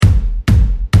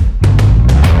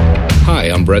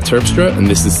Brett Terpstra, and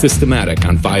this is Systematic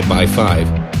on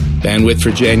 5x5. Bandwidth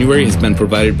for January has been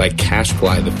provided by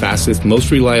CacheFly, the fastest,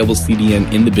 most reliable CDN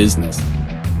in the business.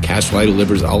 CacheFly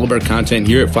delivers all of our content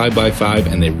here at 5x5,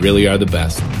 and they really are the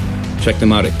best. Check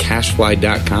them out at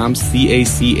cachefly.com,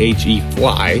 C-A-C-H-E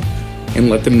fly, and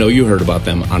let them know you heard about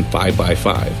them on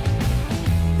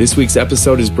 5x5. This week's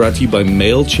episode is brought to you by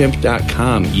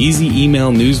MailChimp.com, easy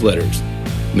email newsletters.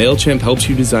 MailChimp helps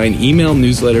you design email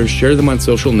newsletters, share them on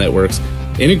social networks,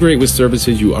 integrate with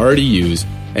services you already use,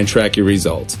 and track your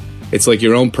results. It's like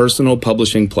your own personal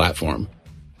publishing platform.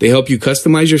 They help you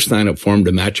customize your sign-up form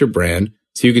to match your brand,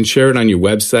 so you can share it on your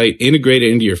website, integrate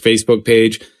it into your Facebook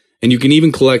page, and you can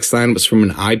even collect sign-ups from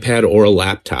an iPad or a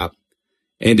laptop.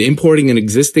 And importing an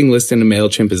existing list into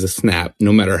MailChimp is a snap,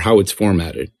 no matter how it's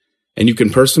formatted. And you can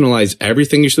personalize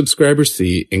everything your subscribers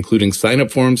see, including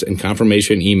sign-up forms and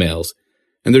confirmation emails.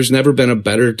 And there's never been a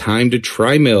better time to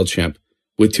try MailChimp.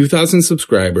 With 2,000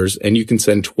 subscribers, and you can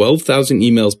send 12,000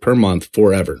 emails per month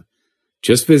forever.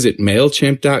 Just visit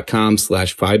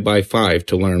MailChimp.com/5x5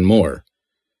 to learn more.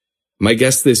 My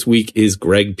guest this week is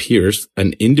Greg Pierce,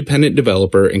 an independent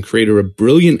developer and creator of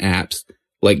brilliant apps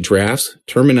like Drafts,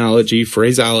 Terminology,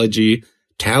 Phraseology,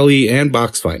 Tally, and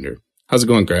Boxfinder. How's it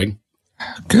going, Greg?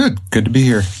 Good. Good to be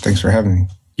here. Thanks for having me.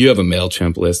 You have a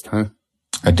MailChimp list, huh?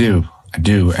 I do.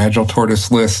 Agile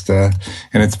Tortoise list, and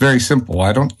it's very simple.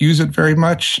 I don't use it very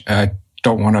much. I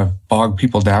don't want to bog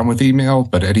people down with email,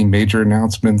 but any major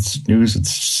announcements, news,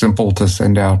 it's simple to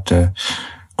send out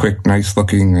quick,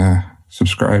 nice-looking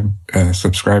subscriber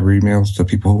emails to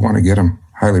people who want to get them.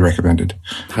 Highly recommended.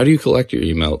 How do you collect your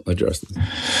email addresses?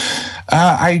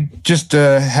 I just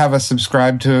have a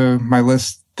subscribe to my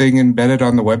list thing embedded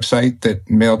on the website that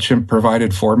MailChimp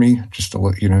provided for me. Just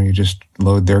to you just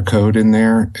load their code in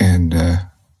there, and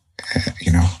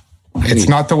it's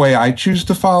not the way I choose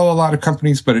to follow a lot of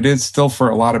companies, but it is still for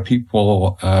a lot of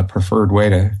people a preferred way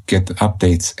to get the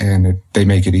updates, and they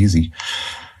make it easy.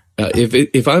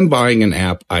 If I'm buying an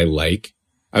app I like,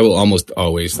 I will almost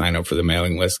always sign up for the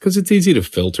mailing list because it's easy to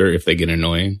filter if they get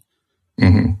annoying.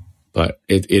 Mm-hmm. But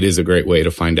it is a great way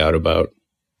to find out about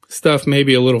stuff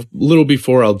maybe a little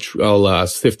before I'll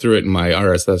sift through it in my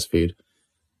RSS feed.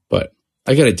 But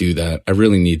I got to do that. I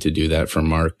really need to do that for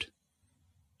Marked.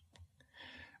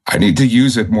 I need to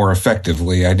use it more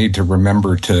effectively. I need to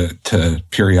remember to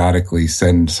periodically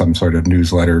send some sort of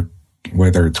newsletter,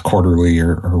 whether it's quarterly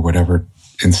or whatever,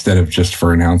 instead of just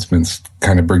for announcements,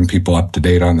 kind of bring people up to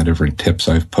date on the different tips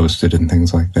I've posted and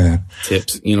things like that.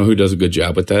 Tips, who does a good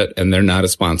job with that? And they're not a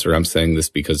sponsor. I'm saying this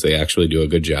because they actually do a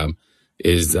good job.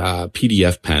 Is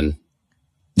PDF Pen.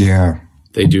 Yeah.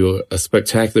 They do a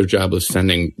spectacular job of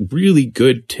sending really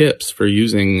good tips for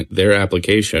using their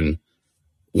application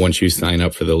once you sign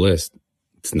up for the list.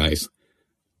 It's nice.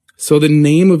 So the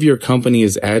name of your company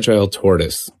is Agile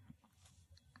Tortoise.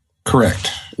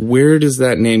 Correct. Where does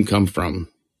that name come from?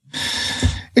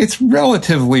 It's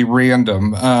relatively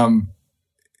random.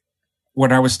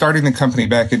 When I was starting the company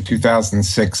back in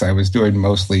 2006, I was doing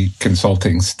mostly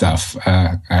consulting stuff.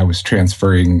 I was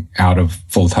transferring out of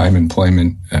full-time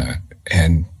employment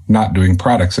and not doing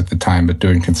products at the time, but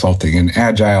doing consulting. And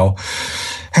Agile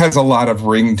has a lot of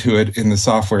ring to it in the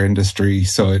software industry,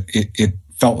 so it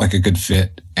felt like a good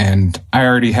fit. And I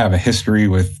already have a history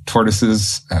with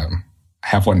tortoises. I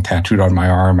have one tattooed on my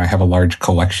arm. I have a large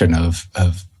collection of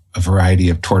a variety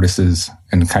of tortoises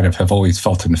and kind of have always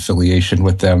felt an affiliation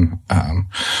with them.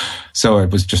 So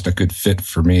it was just a good fit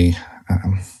for me.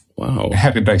 Wow. It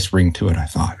had a nice ring to it, I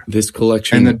thought. This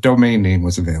collection... And the domain name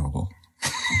was available.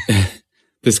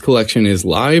 This collection is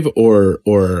live or...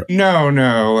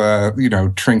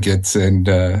 No, trinkets and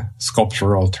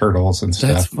sculptural turtles and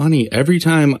stuff. That's funny. Every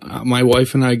time my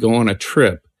wife and I go on a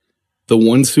trip, the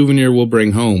one souvenir we'll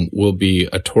bring home will be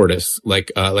a tortoise,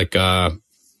 like a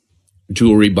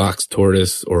jewelry box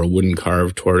tortoise or a wooden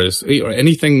carved tortoise or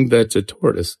anything that's a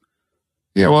tortoise.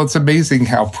 Yeah, well, it's amazing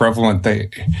how prevalent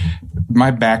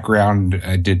my background,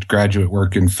 I did graduate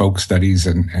work in folk studies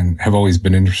and have always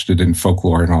been interested in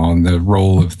folklore and all, and the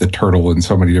role of the turtle in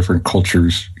so many different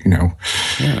cultures,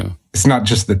 Yeah. It's not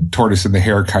just the tortoise and the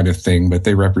hare kind of thing, but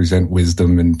they represent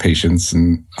wisdom and patience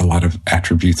and a lot of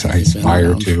attributes I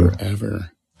aspire to.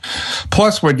 Forever.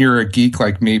 Plus, when you're a geek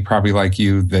like me, probably like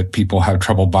you, that people have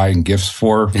trouble buying gifts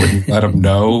for, when you let them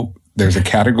know there's a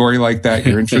category like that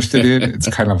you're interested in, it's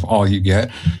kind of all you get.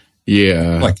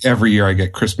 Yeah. Like every year I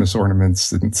get Christmas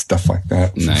ornaments and stuff like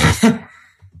that. Nice.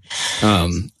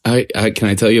 Can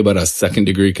I tell you about a second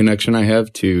degree connection I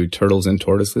have to turtles and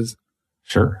tortoises?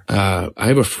 Sure. I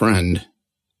have a friend,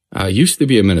 used to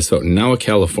be a Minnesotan, now a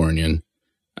Californian,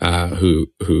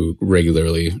 who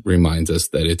regularly reminds us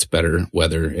that it's better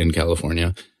weather in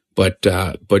California.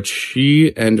 But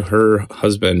she and her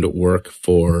husband work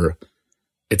for,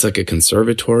 it's like a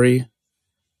conservatory.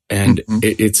 And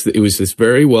it was this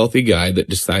very wealthy guy that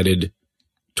decided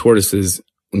tortoises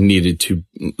needed to,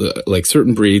 like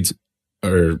certain breeds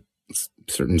or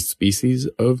certain species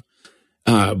of,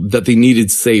 that they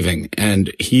needed saving.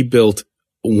 And he built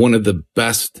one of the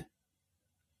best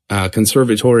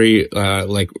conservatory,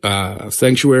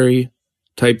 sanctuary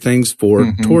type things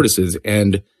for tortoises.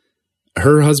 And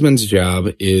her husband's job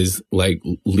is like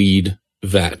lead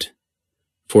vet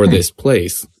for this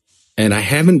place. And I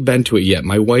haven't been to it yet.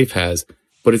 My wife has,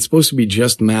 but it's supposed to be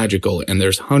just magical. And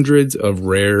there's hundreds of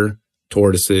rare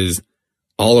tortoises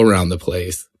all around the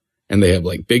place. And they have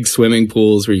like big swimming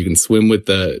pools where you can swim with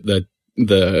the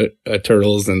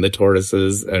turtles and the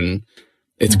tortoises. And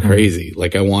it's crazy.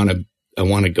 Like I want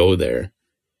to go there.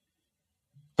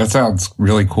 That sounds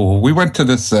really cool. We went to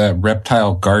this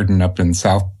reptile garden up in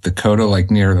South Dakota,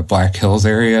 like near the Black Hills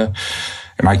area.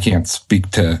 And I can't speak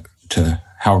to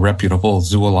how reputable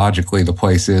zoologically the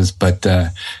place is, but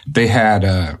they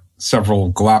had several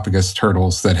Galapagos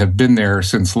turtles that have been there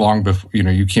since long before,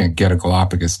 you can't get a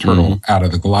Galapagos turtle out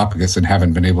of the Galapagos and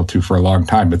haven't been able to for a long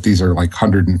time, but these are like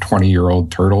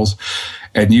 120-year-old turtles.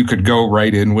 And you could go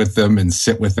right in with them and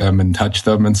sit with them and touch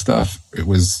them and stuff. It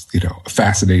was,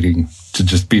 fascinating to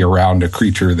just be around a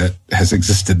creature that has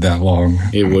existed that long.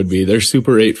 It would be. There's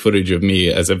Super 8 footage of me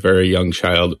as a very young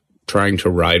child trying to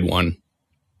ride one.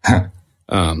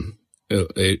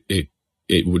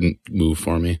 It wouldn't move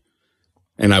for me.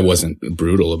 And I wasn't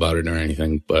brutal about it or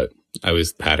anything, but I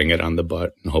was patting it on the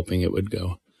butt and hoping it would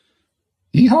go.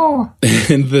 Yeehaw!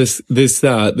 And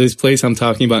this place I'm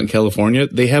talking about in California,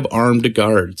 they have armed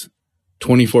guards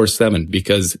 24/7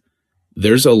 because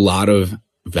there's a lot of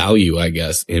value, I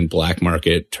guess, in black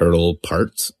market turtle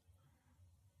parts.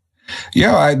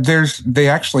 Yeah, they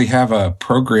actually have a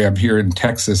program here in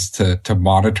Texas to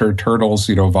monitor turtles.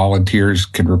 Volunteers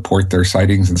can report their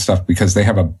sightings and stuff because they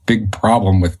have a big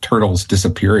problem with turtles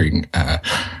disappearing.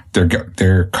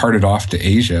 They're carted off to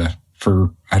Asia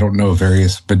for, I don't know,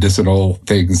 various medicinal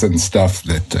things and stuff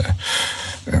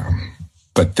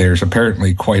but there's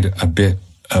apparently quite a bit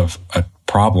of a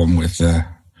problem with that.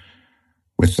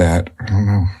 I don't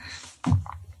know.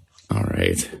 All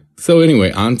right. So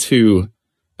anyway, on to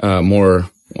more.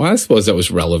 Well, I suppose that was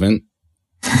relevant.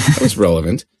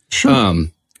 Sure.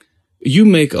 You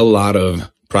make a lot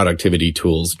of productivity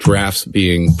tools, Drafts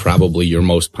being probably your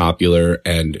most popular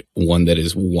and one that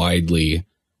is widely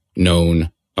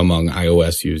known among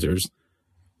iOS users.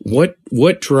 What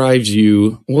drives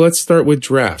you? Well, let's start with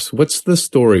Drafts. What's the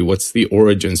story? What's the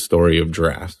origin story of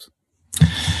Drafts?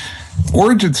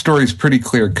 Origin story is pretty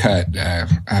clear cut.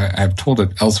 I've told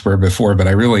it elsewhere before, but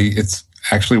it's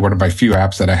actually one of my few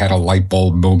apps that I had a light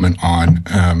bulb moment on.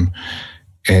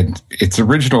 And its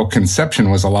original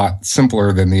conception was a lot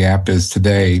simpler than the app is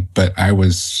today, but I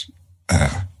was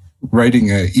writing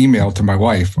an email to my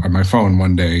wife on my phone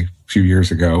one day a few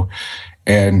years ago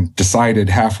and decided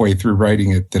halfway through writing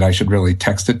it that I should really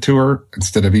text it to her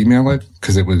instead of email it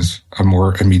because it was a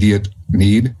more immediate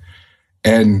need.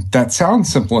 And that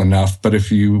sounds simple enough, but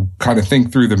if you kind of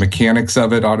think through the mechanics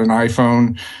of it on an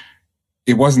iPhone,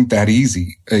 it wasn't that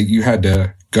easy. You had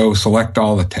to go select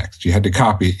all the text. You had to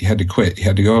copy it. You had to quit. You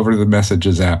had to go over to the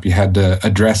Messages app. You had to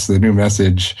address the new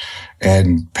message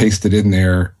and paste it in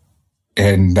there.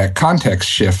 And that context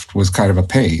shift was kind of a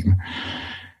pain.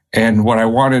 And what I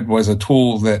wanted was a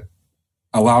tool that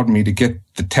allowed me to get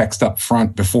the text up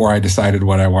front before I decided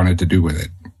what I wanted to do with it.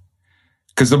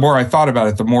 Because the more I thought about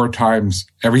it, the more times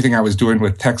everything I was doing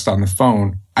with text on the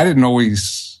phone, I didn't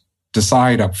always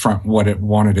decide up front what it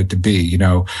wanted it to be.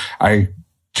 I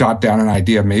jot down an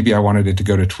idea. Maybe I wanted it to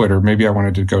go to Twitter. Maybe I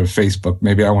wanted it to go to Facebook.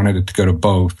 Maybe I wanted it to go to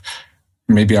both.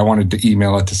 Maybe I wanted to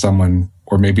email it to someone,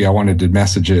 or maybe I wanted to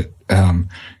message it. And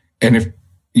if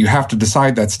you have to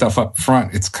decide that stuff up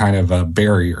front, it's kind of a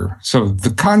barrier. So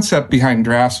the concept behind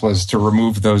Drafts was to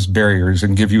remove those barriers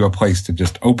and give you a place to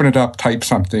just open it up, type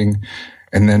something,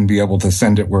 and then be able to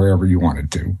send it wherever you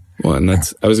wanted to. Well, and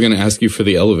I was going to ask you for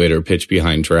the elevator pitch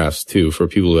behind Drafts too, for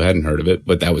people who hadn't heard of it,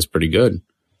 but that was pretty good.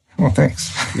 Well, thanks.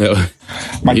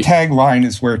 My tagline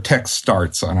is where text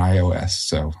starts on iOS.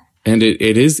 So, and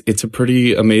it's a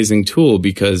pretty amazing tool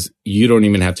because you don't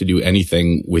even have to do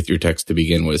anything with your text to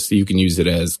begin with. So you can use it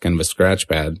as kind of a scratch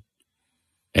pad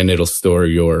and it'll store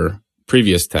your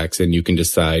previous text and you can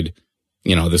decide,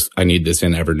 I need this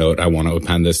in Evernote. I want to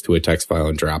append this to a text file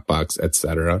in Dropbox,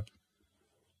 etc.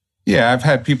 Yeah, I've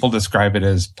had people describe it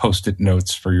as Post-it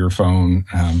notes for your phone.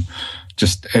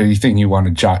 just anything you want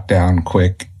to jot down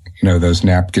quick, those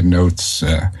napkin notes.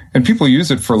 And people use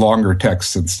it for longer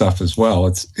texts and stuff as well.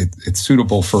 It's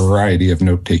suitable for a variety of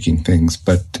note-taking things,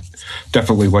 but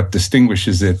definitely what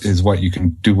distinguishes it is what you can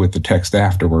do with the text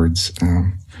afterwards.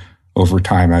 Over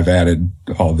time, I've added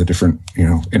all the different,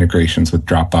 integrations with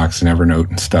Dropbox and Evernote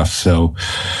and stuff. So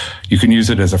you can use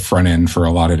it as a front end for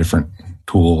a lot of different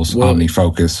tools,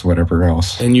 OmniFocus, whatever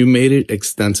else. And you made it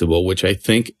extensible, which I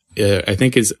think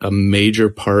is a major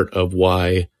part of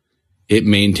why it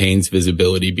maintains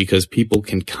visibility, because people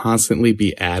can constantly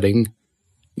be adding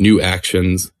new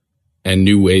actions and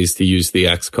new ways to use the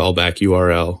X callback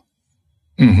URL.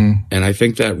 Mm-hmm. And I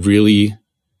think that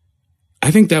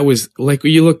was like,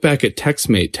 when you look back at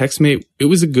TextMate, it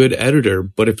was a good editor,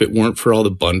 but if it weren't for all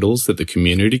the bundles that the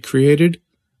community created,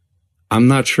 I'm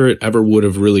not sure it ever would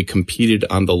have really competed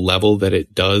on the level that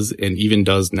it does and even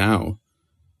does now.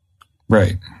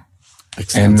 Right.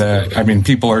 And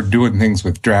people are doing things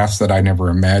with drafts that I never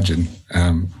imagined,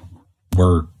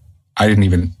 where I didn't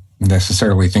even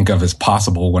necessarily think of as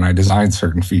possible when I designed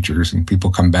certain features, and people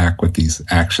come back with these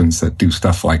actions that do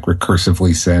stuff like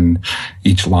recursively send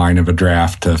each line of a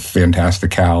draft to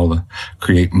Fantastical to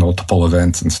create multiple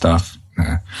events and stuff.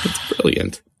 It's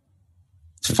brilliant.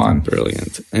 It's fun.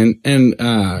 Brilliant. And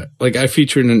I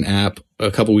featured an app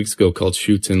a couple weeks ago called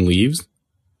Shoots and Leaves.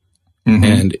 Mm-hmm.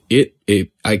 And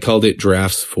I called it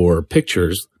Drafts for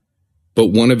Pictures. But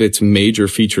one of its major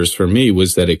features for me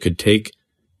was that it could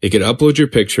upload your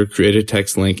picture, create a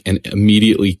text link, and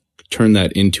immediately turn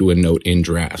that into a note in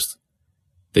Drafts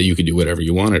that you could do whatever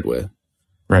you wanted with.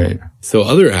 Right. So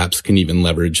other apps can even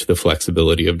leverage the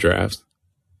flexibility of Drafts.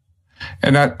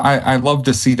 And I love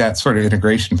to see that sort of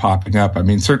integration popping up. I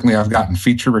mean, certainly I've gotten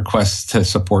feature requests to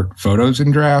support photos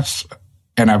in Drafts,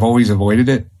 and I've always avoided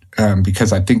it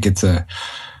because I think it's a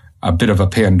bit of a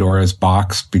Pandora's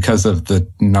box because of the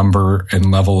number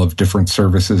and level of different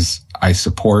services I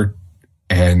support.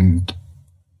 And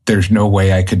there's no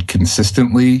way I could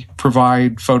consistently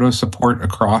provide photo support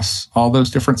across all those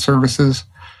different services,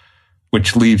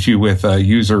 which leaves you with a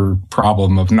user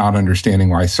problem of not understanding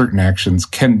why certain actions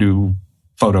can do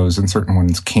photos and certain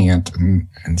ones can't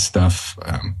and stuff,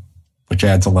 which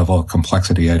adds a level of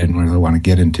complexity I didn't really want to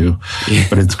get into. Yeah.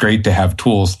 But it's great to have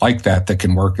tools like that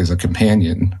can work as a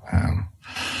companion.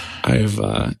 I've,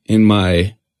 in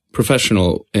my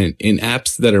professional, in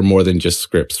apps that are more than just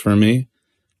scripts for me,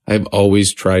 I've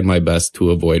always tried my best to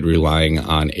avoid relying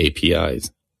on APIs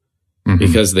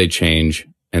because they change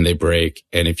and they break.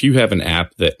 And if you have an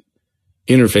app that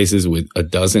interfaces with a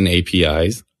dozen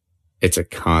APIs, it's a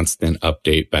constant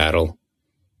update battle.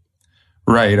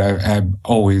 Right. I've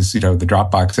always, the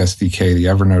Dropbox SDK, the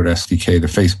Evernote SDK, the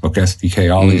Facebook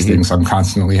SDK, all these things I'm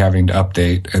constantly having to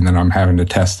update. And then I'm having to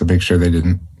test to make sure they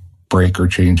didn't break or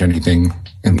change anything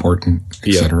important,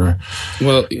 etc.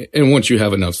 Well, and once you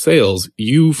have enough sales,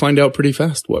 you find out pretty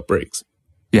fast what breaks.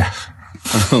 Yeah.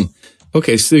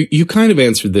 Okay, so you kind of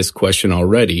answered this question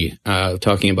already,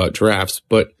 talking about drafts,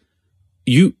 but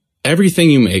everything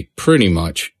you make pretty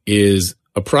much is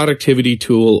a productivity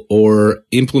tool or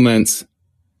implements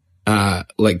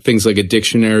like things like a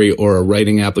dictionary or a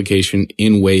writing application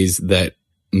in ways that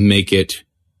make it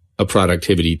a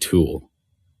productivity tool.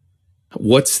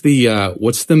 What's the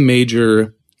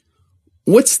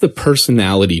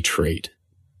personality trait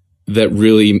that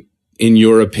really, in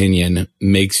your opinion,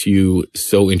 makes you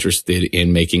so interested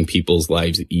in making people's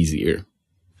lives easier?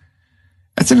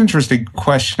 That's an interesting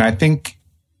question. I think,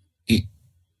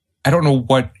 I don't know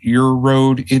what your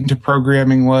road into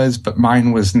programming was, but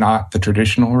mine was not the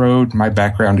traditional road. My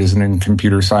background isn't in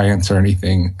computer science or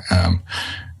anything.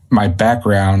 My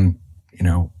background,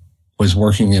 was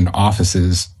working in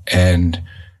offices, and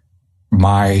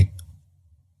my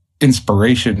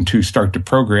inspiration to start to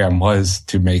program was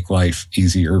to make life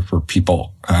easier for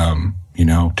people,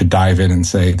 to dive in and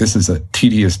say, this is a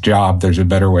tedious job. There's a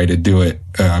better way to do it.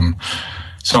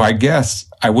 So I guess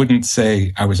I wouldn't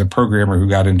say I was a programmer who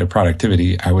got into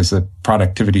productivity. I was a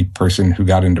productivity person who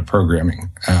got into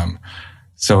programming.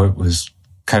 So it was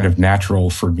kind of natural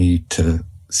for me to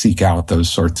seek out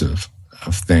those sorts of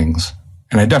things.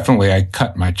 And I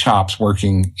cut my chops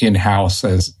working in-house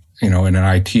as, in an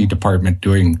IT department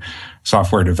doing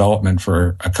software development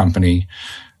for a company,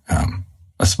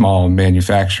 a small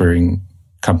manufacturing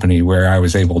company where I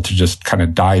was able to just kind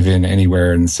of dive in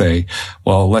anywhere and say,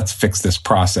 well, let's fix this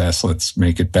process. Let's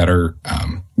make it better.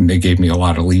 And they gave me a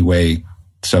lot of leeway.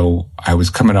 So I was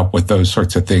coming up with those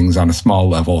sorts of things on a small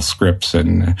level, scripts,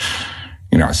 and,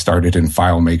 I started in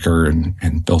FileMaker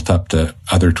and built up to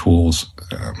other tools,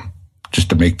 just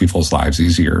to make people's lives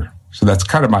easier. So that's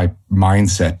kind of my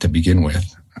mindset to begin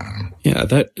with. Yeah,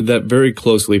 that very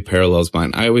closely parallels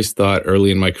mine. I always thought early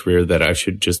in my career that I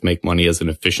should just make money as an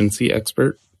efficiency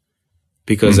expert,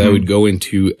 because I would go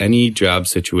into any job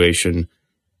situation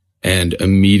and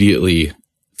immediately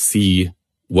see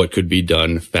what could be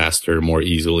done faster, more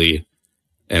easily,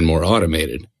 and more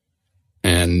automated.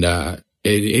 And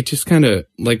it just kind of,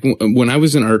 like, when I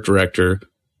was an art director,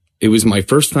 it was my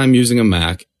first time using a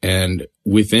Mac, and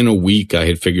within a week I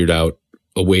had figured out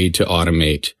a way to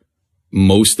automate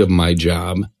most of my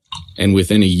job. And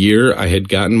within a year, I had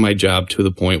gotten my job to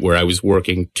the point where I was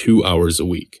working 2 hours a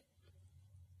week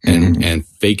and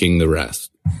faking the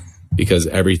rest, because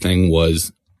everything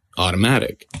was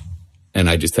automatic. And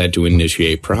I just had to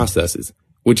initiate processes,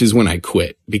 which is when I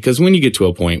quit. Because when you get to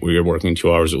a point where you're working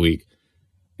 2 hours a week,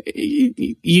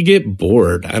 you get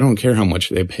bored. I don't care how much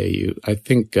they pay you. I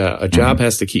think a job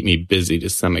has to keep me busy to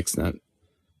some extent.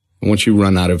 And once you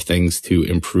run out of things to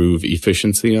improve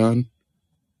efficiency on,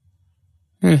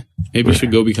 maybe you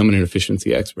should go become an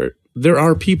efficiency expert. There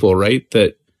are people, right,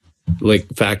 that, like,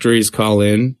 factories call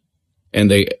in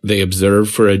and they observe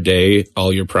for a day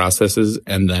all your processes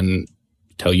and then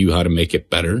tell you how to make it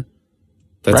better.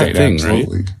 That's a thing,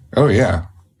 absolutely. Right? Oh, yeah.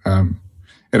 And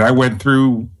I went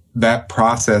through that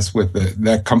process with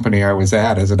that company I was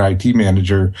at as an IT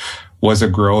manager. Was a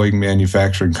growing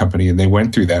manufacturing company, and they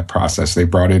went through that process. They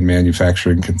brought in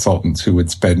manufacturing consultants who would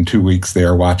spend 2 weeks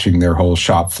there watching their whole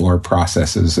shop floor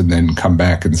processes and then come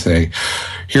back and say,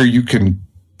 here, you can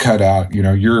cut out,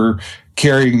 you're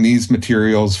carrying these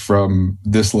materials from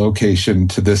this location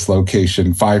to this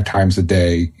location 5 times a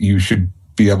day. You should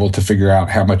be able to figure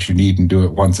out how much you need and do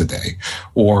it once a day.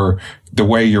 Or the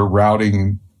way you're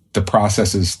routing the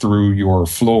processes through your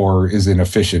floor is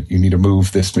inefficient. You need to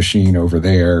move this machine over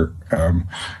there,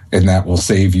 and that will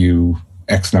save you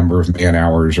X number of man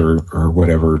hours or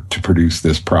whatever to produce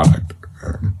this product.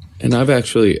 And I've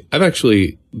actually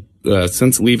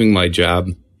since leaving my job,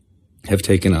 have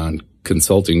taken on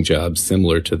consulting jobs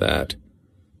similar to that,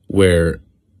 where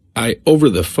over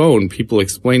the phone, people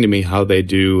explain to me how they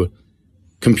do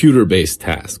computer-based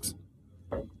tasks.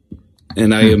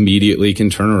 And I immediately can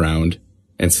turn around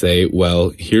and say,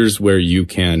 well, here's where you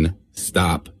can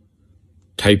stop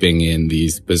typing in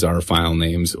these bizarre file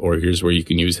names, or here's where you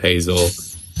can use Hazel,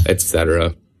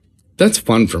 etc. That's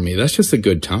fun for me. That's just a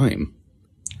good time.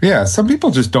 Yeah, some people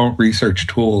just don't research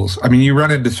tools. I mean, you run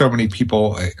into so many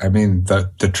people. I mean,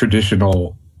 the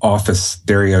traditional office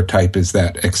stereotype is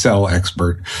that Excel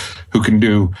expert who can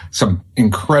do some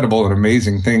incredible and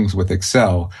amazing things with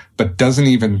Excel, but doesn't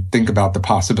even think about the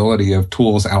possibility of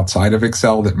tools outside of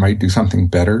Excel that might do something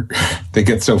better. They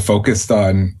get so focused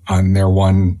on their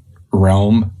one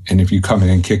realm. And if you come in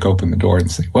and kick open the door and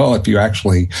say, well, if you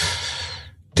actually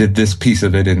did this piece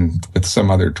of it with some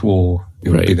other tool, it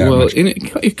would be that much. And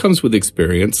it comes with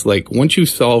experience. Like, once you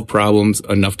solve problems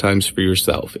enough times for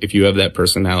yourself, if you have that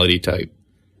personality type,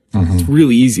 it's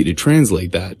really easy to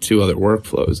translate that to other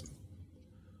workflows.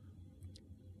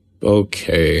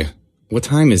 Okay. What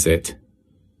time is it?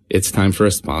 It's time for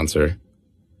a sponsor.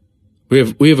 We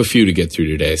have a few to get through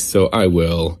today, so I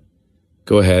will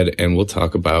go ahead and we'll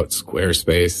talk about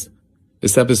Squarespace.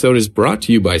 This episode is brought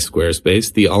to you by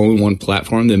Squarespace, the all-in-one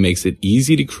platform that makes it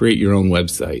easy to create your own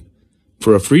website.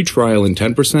 For a free trial and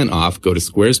 10% off, go to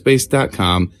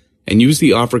squarespace.com and use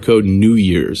the offer code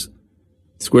NEWYEARS.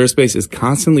 Squarespace is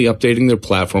constantly updating their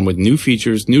platform with new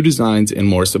features, new designs, and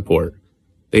more support.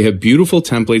 They have beautiful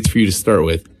templates for you to start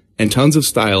with and tons of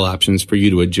style options for you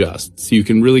to adjust, so you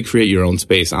can really create your own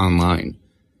space online.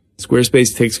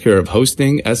 Squarespace takes care of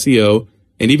hosting, SEO,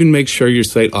 and even makes sure your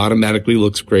site automatically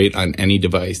looks great on any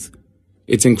device.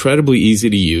 It's incredibly easy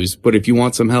to use, but if you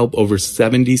want some help, over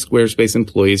 70 Squarespace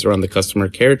employees are on the customer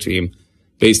care team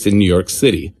based in New York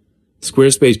City.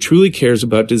 Squarespace truly cares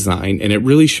about design, and it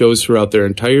really shows throughout their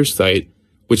entire site,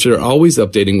 which they're always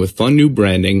updating with fun new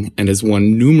branding and has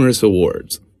won numerous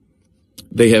awards.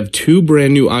 They have 2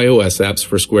 brand new iOS apps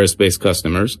for Squarespace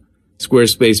customers,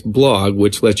 Squarespace Blog,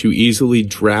 which lets you easily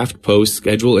draft posts,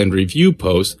 schedule and review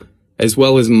posts, as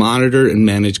well as monitor and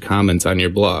manage comments on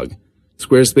your blog.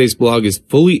 Squarespace Blog is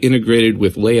fully integrated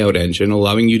with Layout Engine,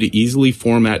 allowing you to easily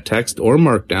format text or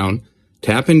Markdown,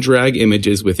 tap and drag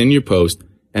images within your post,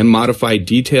 and modify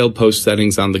detailed post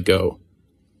settings on the go.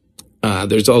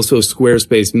 There's also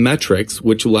Squarespace Metrics,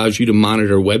 which allows you to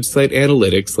monitor website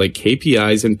analytics like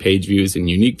KPIs and page views and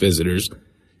unique visitors,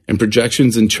 and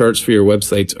projections and charts for your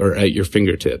websites are at your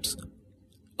fingertips.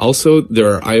 Also,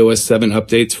 there are iOS 7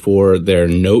 updates for their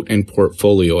Note and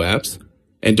Portfolio apps.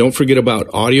 And don't forget about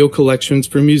audio collections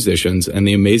for musicians and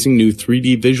the amazing new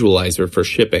 3D visualizer for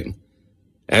shipping.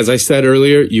 As I said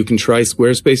earlier, you can try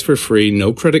Squarespace for free,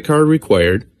 no credit card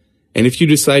required. And if you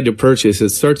decide to purchase, it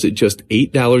starts at just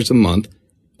 $8 a month,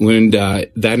 and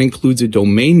that includes a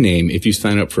domain name if you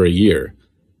sign up for a year.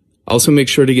 Also, make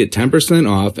sure to get 10%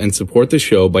 off and support the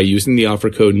show by using the offer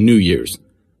code New Year's.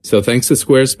 So thanks to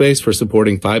Squarespace for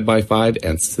supporting 5x5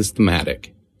 and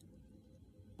Systematic.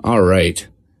 All right.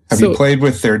 Have you played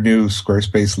with their new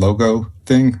Squarespace logo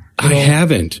thing? I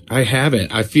haven't.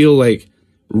 I feel like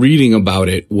reading about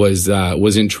it was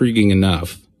intriguing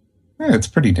enough. Yeah, it's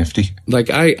pretty nifty. Like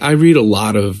I read a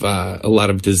lot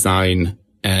of design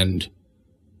and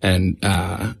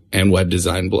web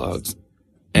design blogs.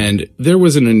 And there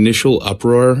was an initial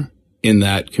uproar in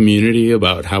that community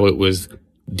about how it was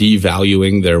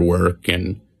devaluing their work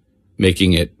and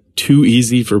making it too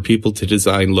easy for people to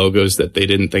design logos that they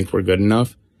didn't think were good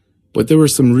enough. But there were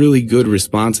some really good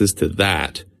responses to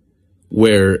that,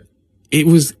 where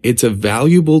it's a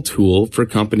valuable tool for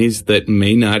companies that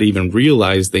may not even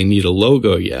realize they need a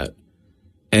logo yet.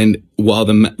 And while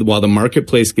the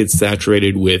marketplace gets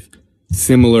saturated with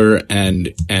similar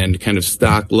and kind of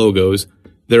stock logos,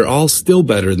 they're all still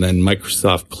better than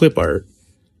Microsoft clip art.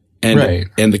 And, right.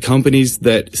 And the companies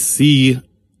that see,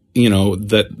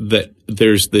 that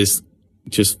there's this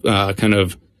just, kind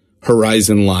of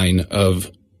horizon line of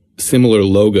similar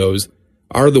logos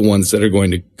are the ones that are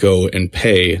going to go and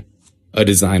pay a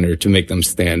designer to make them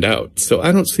stand out. So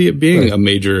I don't see it being a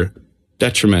major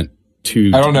detriment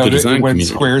to I don't know, the design when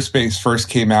community. Squarespace first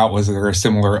came out, was there a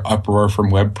similar uproar from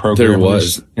web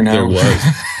programmers? There was.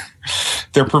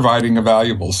 They're providing a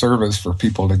valuable service for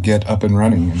people to get up and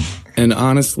running. And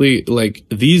honestly, like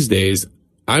these days,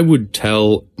 I would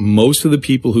tell most of the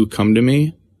people who come to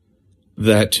me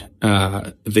that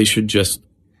they should just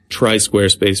try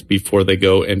Squarespace before they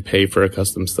go and pay for a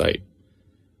custom site.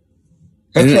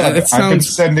 I've been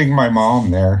sending my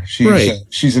mom there.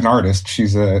 She's an artist.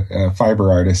 She's a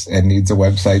fiber artist and needs a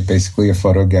website, basically a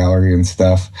photo gallery and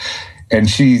stuff. And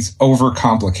she's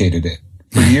overcomplicated it.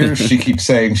 For years, she keeps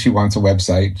saying she wants a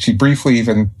website. She briefly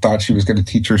even thought she was going to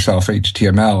teach herself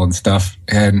HTML and stuff.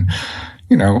 And,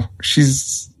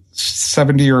 she's a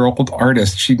 70-year-old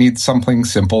artist. She needs something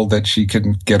simple that she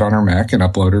can get on her Mac and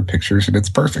upload her pictures, and it's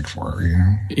perfect for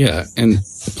her, Yeah. And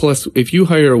plus, if you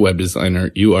hire a web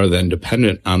designer, you are then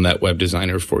dependent on that web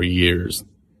designer for years.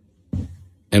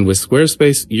 And with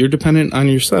Squarespace, you're dependent on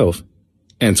yourself.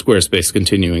 And Squarespace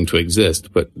continuing to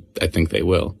exist, but I think they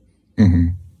will.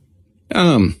 Mm-hmm.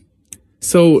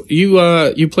 So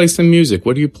you play some music.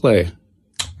 What do you play?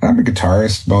 I'm a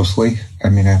guitarist mostly. I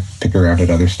mean, I pick around at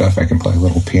other stuff. I can play a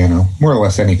little piano, more or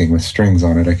less anything with strings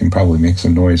on it. I can probably make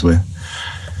some noise with.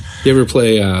 You ever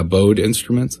play bowed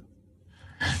instruments?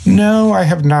 No, I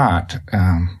have not.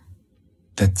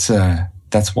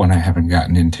 That's one I haven't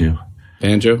gotten into.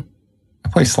 Banjo? I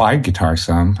play slide guitar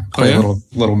some. I play a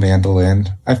little mandolin.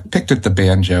 I've picked at the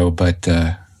banjo, but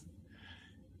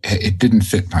it didn't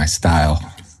fit my style.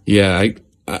 Yeah,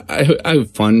 I have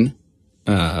fun.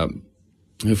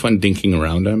 I have fun dinking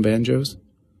around on banjos,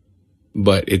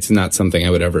 but it's not something I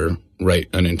would ever write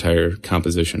an entire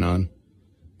composition on.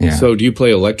 Yeah. So do you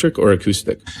play electric or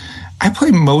acoustic? I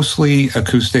play mostly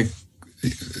acoustic.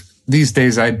 These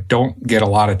days, I don't get a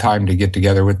lot of time to get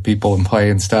together with people and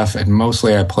play and stuff, and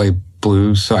mostly I play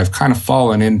blues. So I've kind of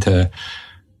fallen into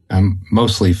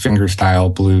mostly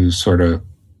fingerstyle blues, sort of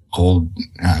old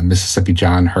Mississippi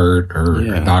John Hurt or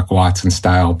Doc Watson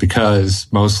style, because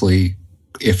mostly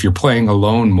if you're playing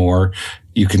alone more,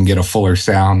 you can get a fuller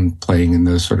sound playing in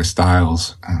those sort of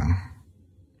styles.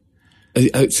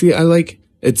 That's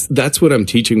what I'm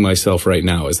teaching myself right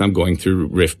now as I'm going through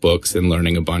riff books and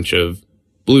learning a bunch of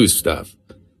blues stuff.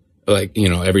 Like,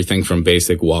 everything from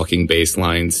basic walking bass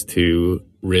lines to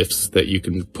riffs that you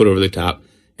can put over the top.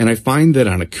 And I find that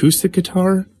on acoustic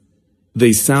guitar,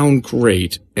 they sound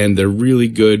great and they're really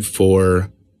good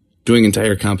for doing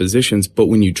entire compositions. But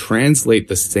when you translate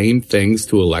the same things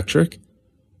to electric,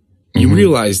 you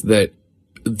realize that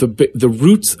the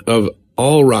roots of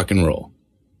all rock and roll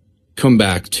come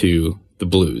back to the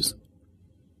blues.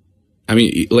 I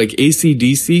mean, like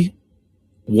AC/DC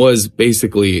was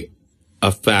basically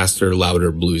a faster,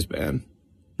 louder blues band.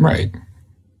 Right.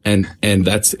 And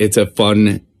it's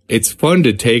fun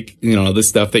to take, the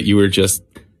stuff that you were just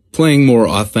playing more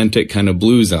authentic kind of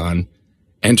blues on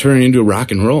and turn it into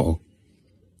rock and roll.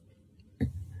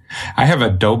 I have a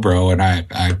dobro and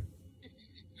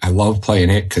I love playing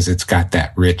it because it's got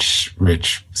that rich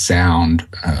sound.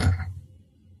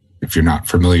 If you're not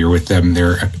familiar with them,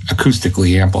 they're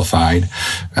acoustically amplified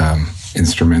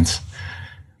instruments,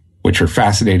 which are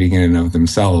fascinating in and of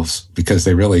themselves because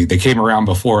they came around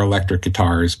before electric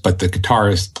guitars, but the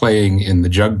guitarist playing in the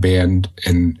jug band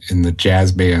and in the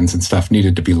jazz bands and stuff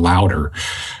needed to be louder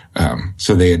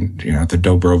So they had, the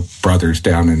Dobro brothers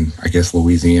down in, I guess,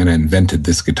 Louisiana invented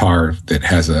this guitar that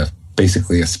has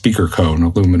basically a speaker cone,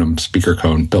 aluminum speaker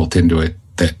cone built into it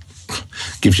that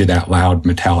gives you that loud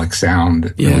metallic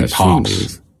sound. It really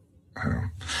pops.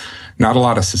 Not a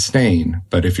lot of sustain,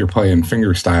 but if you're playing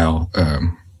finger style,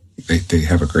 they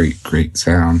have a great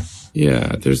sound.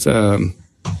 Yeah, there's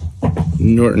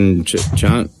Norton,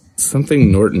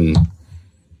 something Norton.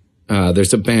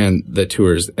 There's a band that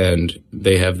tours, and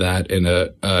they have that in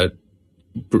a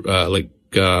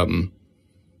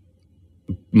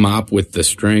mop with the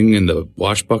string and the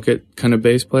wash bucket kind of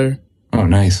bass player. Oh,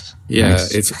 nice. Yeah,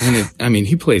 nice.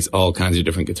 He plays all kinds of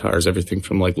different guitars, everything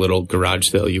from like little garage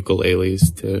sale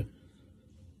ukuleles to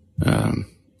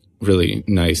really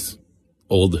nice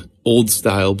old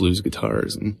style blues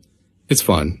guitars, and it's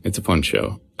fun. It's a fun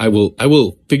show. I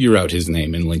will figure out his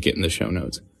name and link it in the show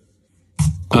notes.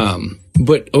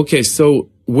 But okay, so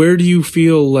where do you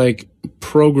feel like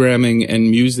programming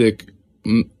and music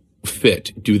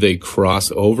fit? Do they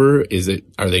cross over?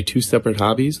 Are they two separate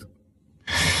hobbies?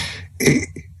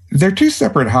 They're two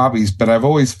separate hobbies, but I've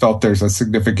always felt there's a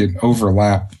significant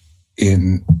overlap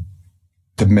in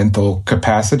the mental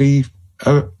capacity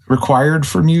required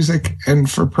for music and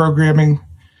for programming,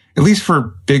 at least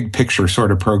for big picture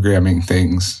sort of programming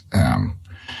things.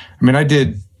 I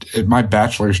did my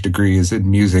bachelor's degree is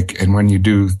in music, and when you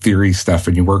do theory stuff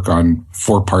and you work on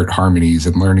 4-part harmonies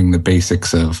and learning the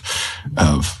basics of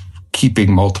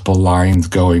keeping multiple lines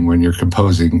going when you're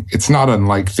composing, it's not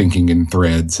unlike thinking in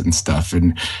threads and stuff,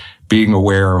 and being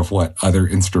aware of what other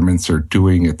instruments are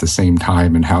doing at the same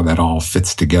time and how that all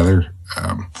fits together.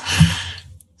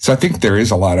 So I think there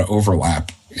is a lot of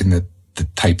overlap in the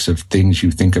types of things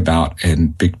you think about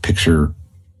and big picture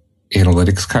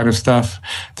analytics kind of stuff.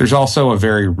 There's also a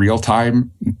very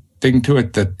real-time thing to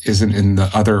it that isn't in the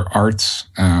other arts.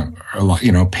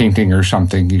 Painting or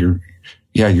something,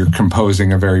 you're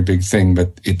composing a very big thing,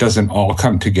 but it doesn't all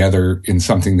come together in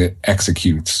something that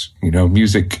executes.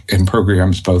 Music and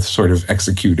programs both sort of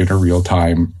execute in a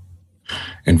real-time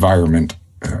environment.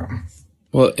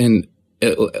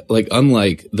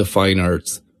 Unlike the fine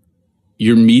arts,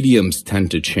 your mediums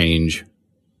tend to change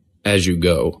as you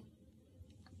go.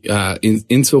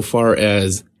 Insofar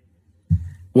as,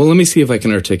 let me see if I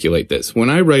can articulate this. When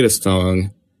I write a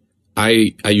song,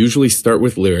 I usually start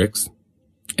with lyrics,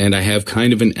 and I have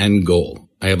kind of an end goal.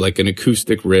 I have like an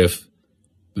acoustic riff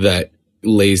that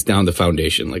lays down the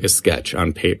foundation, like a sketch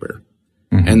on paper.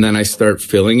 Mm-hmm. And then I start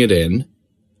filling it in,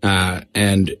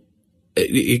 and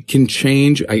it can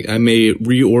change. I may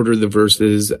reorder the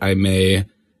verses. I may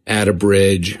add a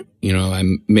bridge. I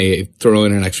may throw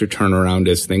in an extra turnaround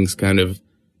as things kind of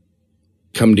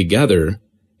come together.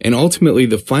 And ultimately,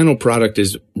 the final product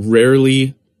is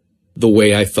rarely the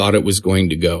way I thought it was going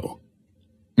to go.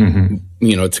 Mm-hmm.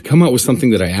 To come out with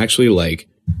something that I actually like,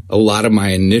 a lot of my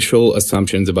initial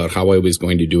assumptions about how I was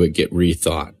going to do it get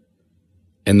rethought.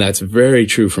 And that's very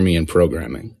true for me in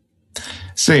programming.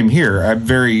 Same here. I'm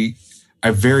very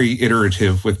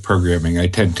iterative with programming. I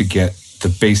tend to get the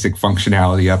basic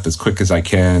functionality up as quick as I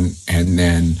can. And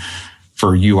then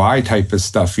for UI type of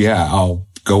stuff, I'll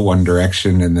go one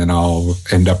direction and then I'll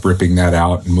end up ripping that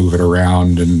out and move it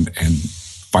around and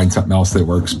find something else that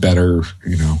works better,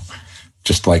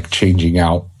 just like changing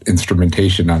out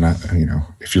instrumentation on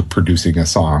if you're producing a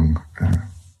song, right.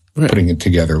 Putting it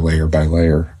together layer by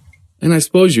layer. And I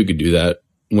suppose you could do that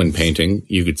when painting.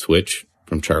 You could switch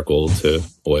from charcoal to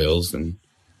oils, and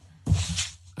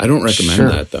I don't recommend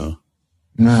that though.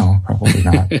 No, probably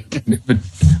not.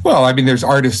 But there's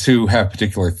artists who have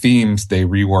particular themes they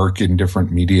rework in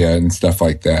different media and stuff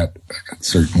like that,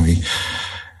 certainly.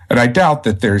 And I doubt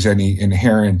that there's any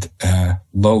inherent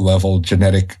low-level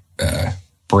genetic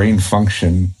brain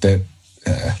function that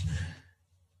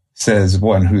says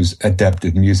one who's adept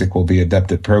at music will be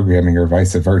adept at programming or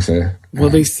vice versa. Well,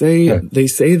 they say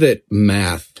that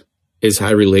math is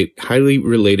highly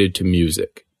related to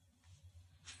music.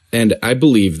 And I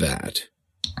believe that.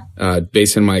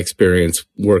 Based on my experience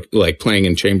playing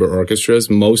in chamber orchestras,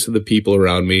 most of the people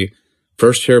around me,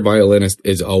 first chair violinist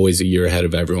is always a year ahead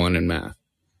of everyone in math.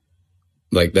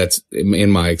 Like that's in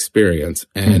my experience.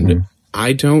 And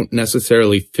I don't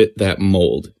necessarily fit that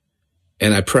mold.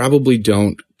 And I probably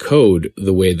don't code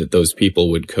the way that those people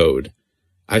would code.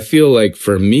 I feel like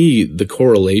for me, the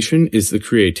correlation is the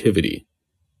creativity.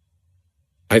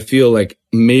 I feel like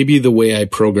maybe the way I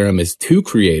program is too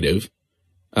creative.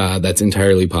 That's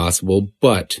entirely possible,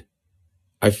 but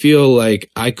I feel like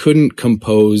I couldn't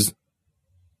compose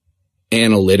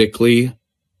analytically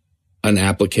an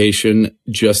application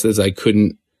just as I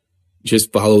couldn't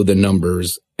just follow the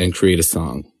numbers and create a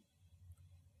song.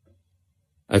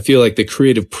 I feel like the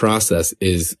creative process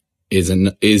is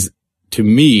to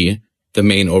me the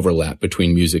main overlap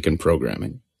between music and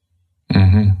programming.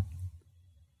 Mm-hmm.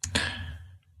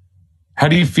 How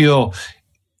do you feel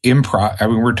improv? I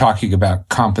mean, we're talking about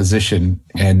composition,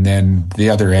 and then the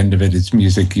other end of it is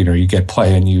music. You know, you get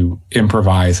play and you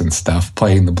improvise and stuff,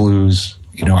 playing the blues.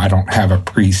 You know, I don't have a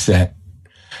preset.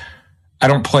 I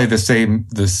don't play the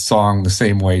song the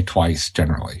same way twice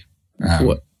generally.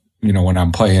 You know, when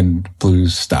I'm playing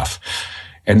blues stuff.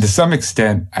 And to some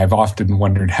extent, I've often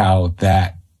wondered how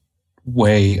that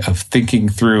way of thinking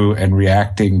through and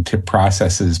reacting to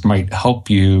processes might help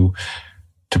you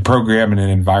to program in an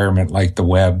environment like the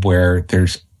web, where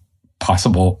there's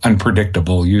possible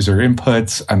unpredictable user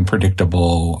inputs,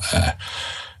 unpredictable,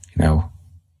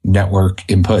 network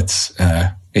inputs,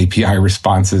 API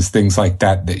responses, things like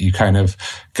that you kind of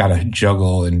got to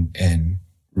juggle and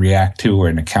react to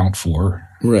and account for.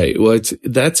 Right. Well,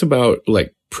 that's about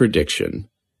like prediction.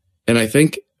 And I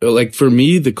think, like, for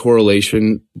me, the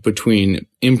correlation between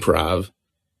improv,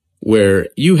 where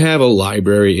you have a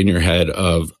library in your head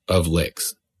of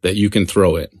licks that you can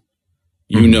throw in.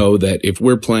 You know that if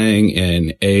we're playing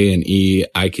in A and E,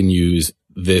 I can use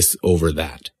this over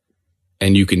that.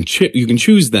 And you can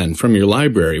choose then from your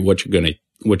library what you're going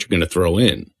to throw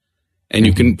in. And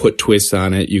you can put twists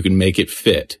on it. You can make it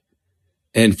fit.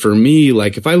 And for me,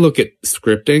 like, if I look at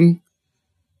scripting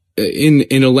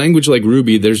in a language like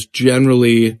Ruby, there's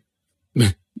generally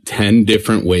 10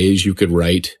 different ways you could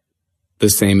write the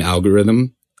same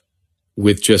algorithm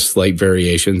with just slight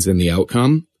variations in the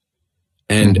outcome.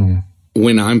 And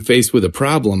when I'm faced with a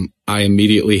problem, I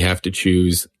immediately have to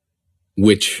choose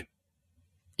which,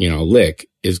 lick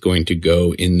is going to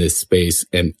go in this space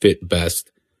and fit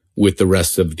best with the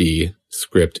rest of the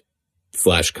script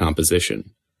 /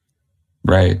 composition.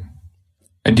 Right.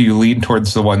 And do you lean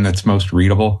towards the one that's most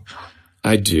readable?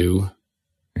 I do.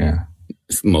 Yeah.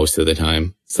 Most of the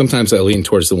time. Sometimes I lean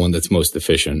towards the one that's most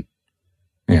efficient.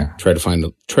 Yeah. Try to find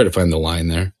the line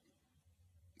there.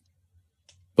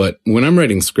 But when I'm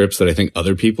writing scripts that I think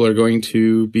other people are going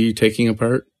to be taking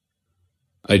apart,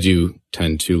 I do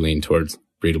tend to lean towards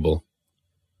readable.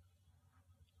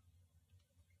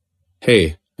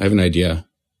 Hey, I have an idea.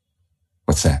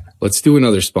 What's that? Let's do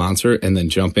another sponsor and then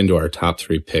jump into our top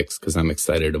 3 picks, because I'm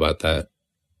excited about that.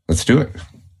 Let's do it.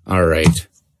 All right.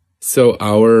 So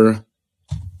our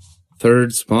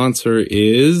third sponsor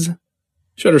is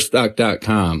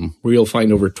Shutterstock.com, where you'll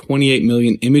find over 28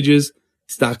 million images,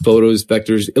 stock photos,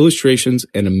 vectors, illustrations,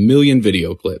 and 1 million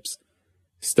video clips.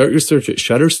 Start your search at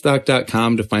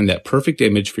Shutterstock.com to find that perfect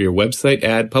image for your website,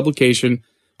 ad, publication,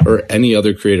 or any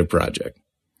other creative project.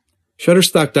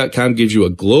 Shutterstock.com gives you a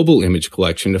global image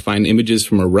collection to find images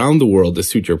from around the world to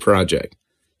suit your project.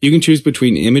 You can choose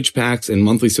between image packs and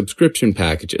monthly subscription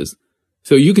packages.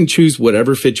 So you can choose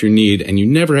whatever fits your need, and you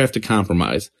never have to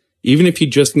compromise. Even if you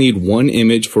just need one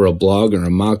image for a blog or a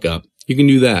mock-up, you can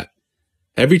do that.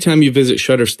 Every time you visit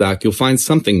Shutterstock, you'll find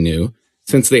something new,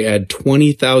 since they add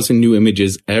 20,000 new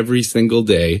images every single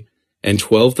day and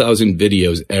 12,000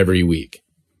 videos every week.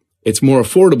 It's more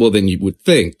affordable than you would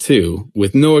think, too,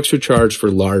 with no extra charge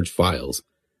for large files.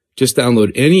 Just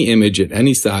download any image at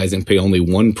any size and pay only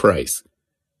one price.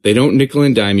 They don't nickel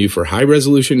and dime you for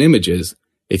high-resolution images.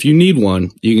 If you need one,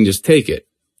 you can just take it.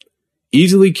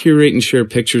 Easily curate and share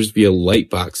pictures via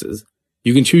Lightboxes.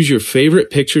 You can choose your favorite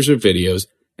pictures or videos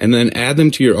and then add them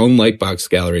to your own Lightbox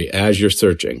gallery as you're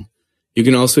searching. You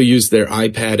can also use their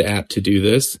iPad app to do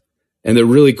this. And they're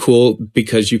really cool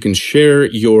because you can share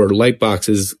your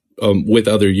Lightboxes with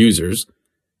other users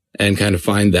and kind of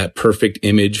find that perfect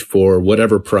image for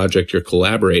whatever project you're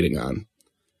collaborating on.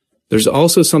 There's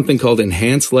also something called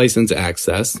Enhanced License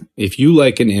Access. If you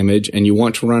like an image and you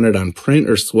want to run it on print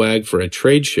or swag for a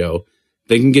trade show,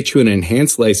 they can get you an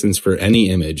enhanced license for any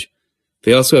image.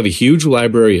 They also have a huge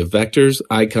library of vectors,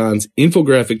 icons,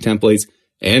 infographic templates,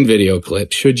 and video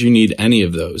clips should you need any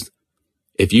of those.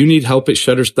 If you need help at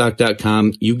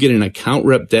Shutterstock.com, you get an account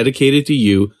rep dedicated to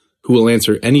you who will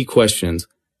answer any questions,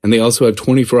 and they also have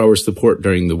 24-hour support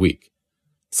during the week.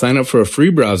 Sign up for a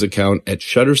free browse account at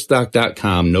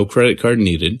Shutterstock.com, no credit card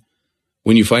needed.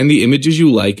 When you find the images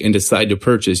you like and decide to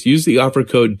purchase, use the offer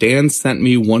code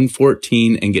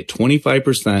DANSENTME114 and get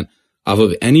 25% off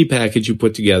of any package you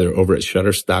put together over at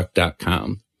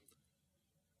Shutterstock.com.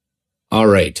 All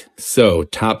right, so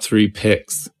top 3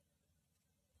 picks.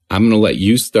 I'm going to let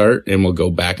you start and we'll go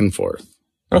back and forth.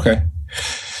 Okay.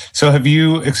 So have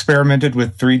you experimented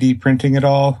with 3D printing at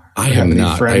all? I have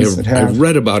not. I've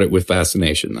read about it with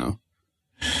fascination, though.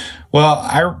 Well,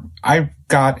 I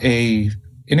got a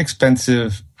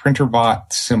inexpensive printer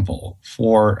bot Simple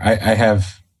for, I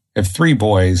have have 3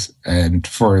 boys, and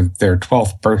for their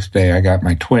 12th birthday, I got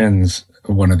my twins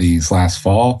one of these last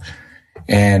fall.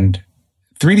 And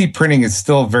 3D printing is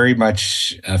still very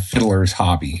much a fiddler's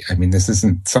hobby. I mean, this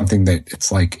isn't something that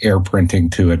it's like air printing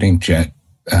to an inkjet.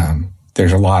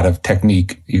 There's a lot of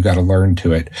technique you got to learn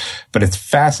to it, but it's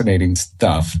fascinating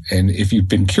stuff. And if you've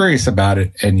been curious about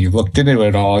it and you looked into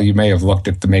it all, you may have looked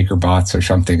at the MakerBots or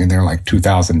something, and they're like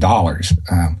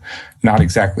 $2,000. Not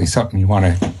exactly something you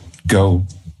want to go,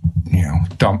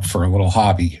 dump for a little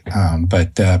hobby.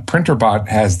 But PrinterBot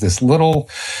has this little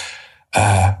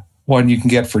one you can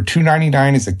get for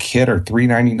 $2.99 as a kit or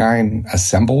 $3.99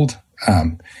 assembled.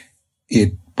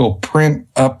 It will print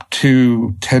up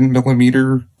to 10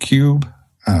 millimeter cube.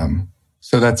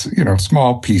 So that's,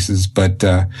 small pieces, but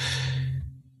the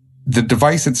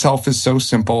device itself is so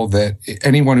simple that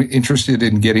anyone interested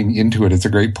in getting into it, it's a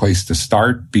great place to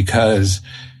start, because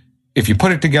if you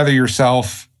put it together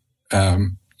yourself,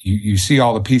 you see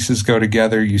all the pieces go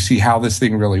together. You see how this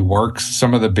thing really works.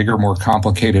 Some of the bigger, more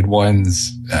complicated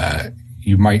ones,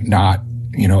 you might not,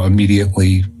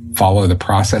 immediately follow the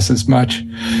process as much.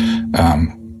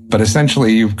 But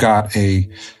essentially you've got a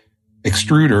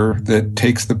extruder that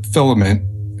takes the filament,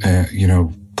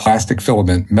 plastic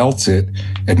filament, melts it,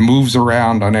 and moves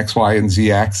around on X, Y, and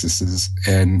Z axes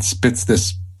and spits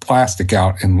this plastic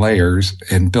out in layers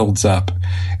and builds up.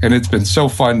 And it's been so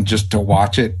fun just to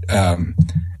watch it,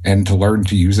 and to learn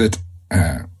to use it,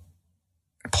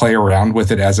 play around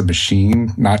with it as a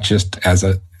machine, not just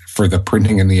for the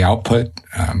printing and the output.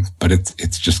 But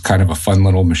it's just kind of a fun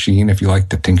little machine if you like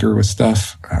to tinker with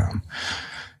stuff.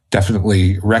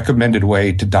 Definitely recommended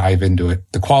way to dive into it.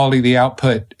 The quality of the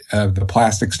output of the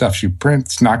plastic stuff you print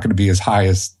is not going to be as high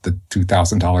as the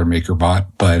 $2,000 MakerBot,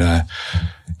 but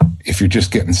if you're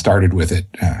just getting started with it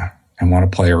and want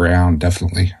to play around,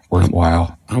 definitely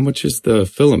worthwhile. How much is the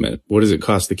filament? What does it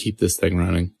cost to keep this thing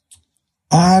running?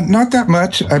 Not that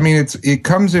much. I mean, it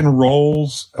comes in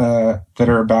rolls that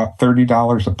are about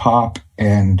 $30 a pop,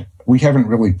 and we haven't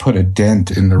really put a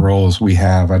dent in the rolls we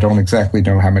have. I don't exactly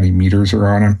know how many meters are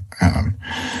on them,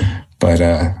 but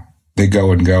they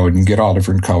go, and you can get all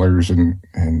different colors and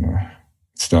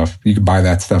stuff. You can buy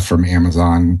that stuff from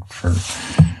Amazon for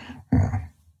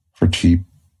cheap,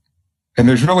 and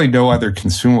there's really no other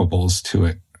consumables to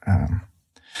it.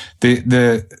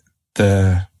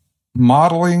 The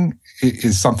modeling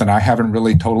is something I haven't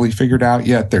really totally figured out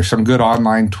yet. There's some good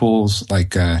online tools like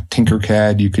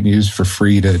Tinkercad you can use for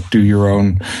free to do your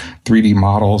own 3D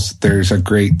models. There's a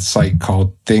great site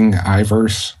called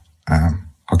Thingiverse.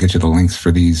 I'll get you the links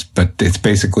for these, but it's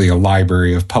basically a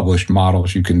library of published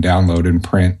models you can download and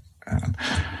print.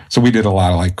 So we did a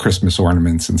lot of like Christmas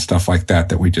ornaments and stuff like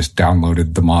that we just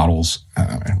downloaded the models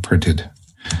and printed.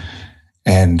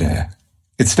 And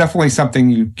it's definitely something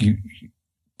you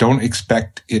don't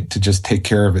expect it to just take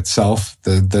care of itself.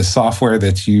 The software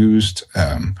that's used,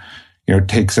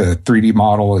 takes a 3D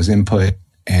model as input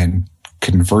and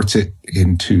converts it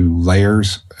into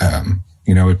layers.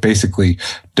 It basically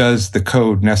does the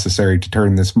code necessary to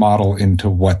turn this model into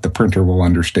what the printer will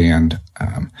understand.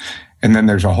 And then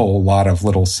there's a whole lot of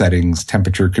little settings,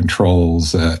 temperature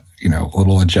controls,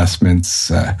 little adjustments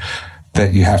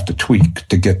that you have to tweak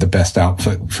to get the best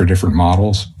output for different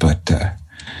models. But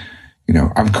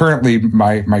I'm currently,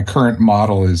 my current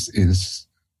model is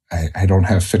I don't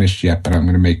have finished yet, but I'm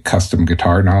going to make custom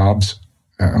guitar knobs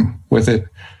with it.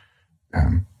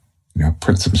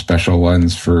 Print some special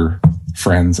ones for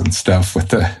friends and stuff with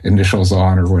the initials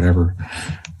on or whatever.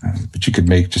 But you could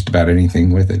make just about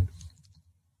anything with it.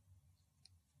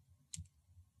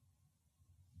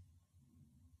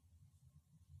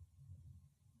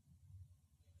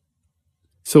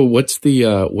 So what's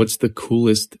the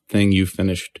coolest thing you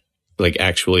finished, like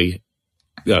actually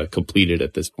completed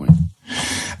at this point?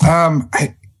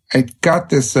 I got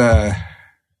this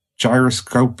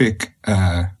gyroscopic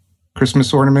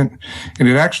Christmas ornament, and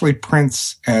it actually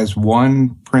prints as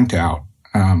one printout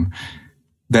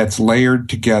that's layered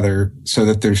together so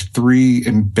that there's 3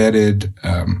 embedded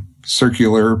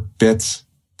circular bits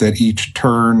that each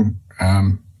turn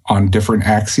on different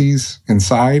axes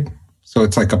inside. So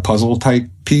it's like a puzzle type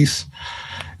piece.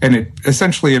 And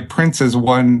it prints as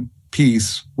one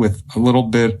piece with a little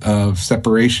bit of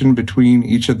separation between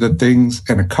each of the things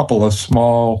and a couple of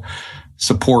small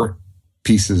support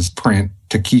pieces print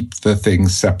to keep the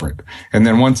things separate. And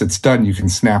then once it's done, you can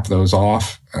snap those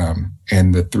off,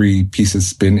 and the 3 pieces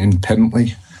spin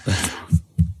independently.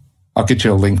 I'll get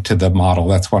you a link to the model.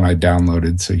 That's one I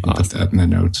downloaded, so you can put that in the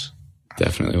notes.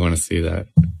 Definitely want to see that.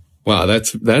 Wow,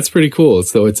 that's pretty cool.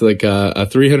 So it's like a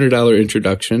 $300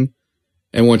 introduction,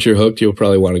 and once you're hooked, you'll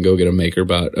probably want to go get a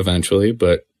MakerBot eventually.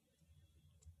 But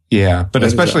Yeah, but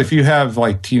especially if you have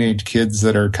like teenage kids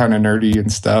that are kind of nerdy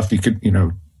and stuff, you could,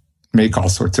 make all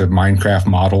sorts of Minecraft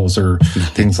models or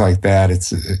things like that.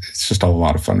 It's just a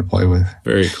lot of fun to play with.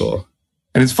 Very cool.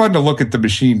 And it's fun to look at the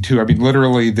machine too. I mean,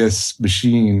 literally this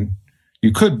machine,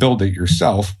 you could build it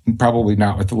yourself, probably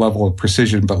not with the level of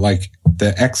precision, but like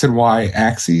the X and Y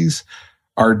axes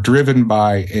are driven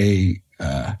by a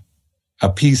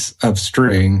piece of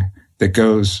string that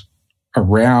goes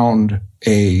around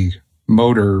a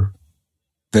motor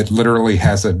that literally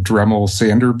has a Dremel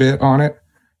sander bit on it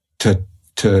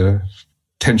to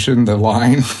tension the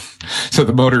line. So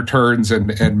the motor turns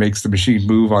and makes the machine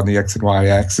move on the X and Y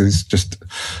axis just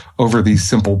over these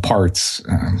simple parts.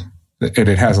 And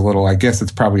it has a little, I guess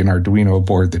it's probably an Arduino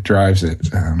board that drives it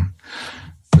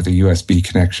with a USB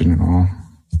connection and all.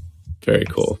 Very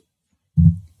cool.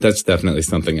 That's definitely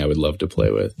something I would love to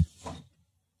play with.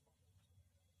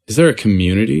 Is there a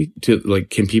community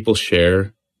can people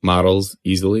share models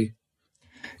easily?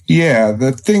 Yeah,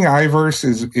 the thing Iverse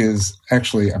is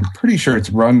actually, I'm pretty sure it's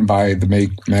run by the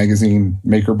Make Magazine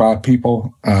MakerBot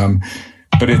people,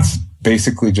 but it's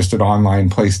basically just an online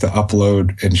place to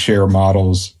upload and share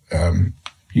models.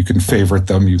 You can favorite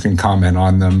them, you can comment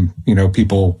on them.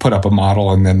 People put up a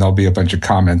model and then there'll be a bunch of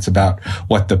comments about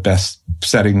what the best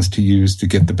settings to use to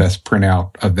get the best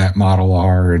printout of that model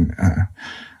are, and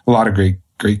a lot of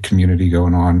great community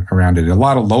going on around it. A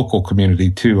lot of local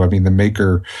community too. I mean, the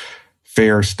Maker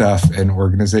Fair stuff and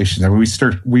organizations. I mean,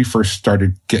 we first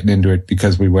started getting into it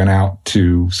because we went out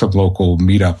to some local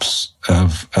meetups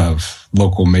of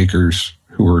local makers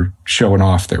who were showing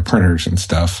off their printers and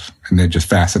stuff, and they just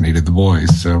fascinated the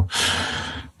boys. So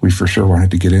we for sure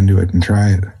wanted to get into it and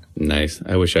try it. Nice.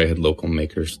 I wish I had local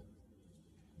makers.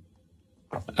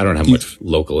 I don't have much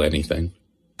local anything.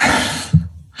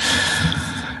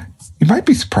 You might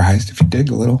be surprised if you dig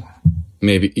a little.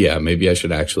 Maybe I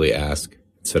should actually ask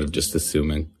instead of just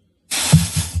assuming.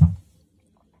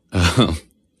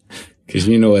 Because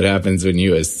you know what happens when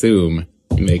you assume,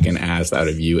 you make an ass out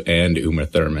of you and Uma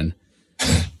Thurman.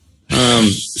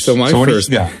 My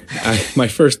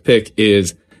first pick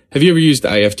is, have you ever used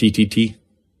IFTTT?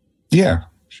 Yeah,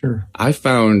 sure. I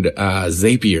found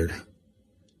Zapier.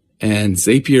 And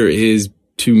Zapier is,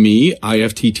 to me,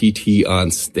 IFTTT on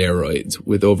steroids,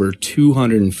 with over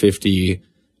 250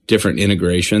 different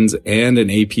integrations and an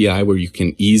API where you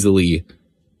can easily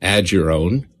add your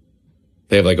own.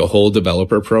 They have like a whole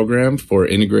developer program for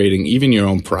integrating even your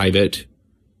own private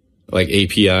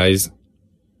APIs.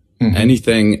 Mm-hmm.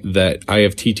 Anything that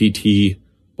IFTTT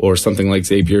or something like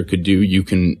Zapier could do, you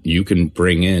can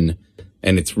bring in.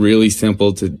 And it's really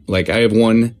simple to, I have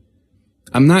one.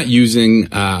 I'm not using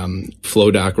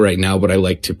FlowDoc right now, but I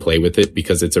like to play with it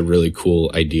because it's a really cool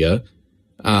idea.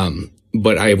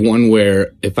 But I have one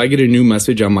where if I get a new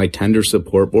message on my tender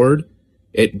support board,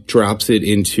 it drops it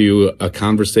into a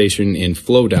conversation in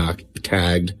FlowDoc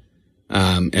tagged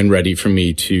and ready for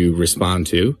me to respond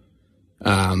to.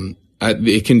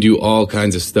 It can do all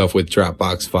kinds of stuff with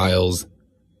Dropbox files,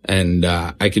 and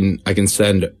I can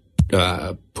send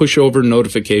push over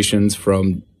notifications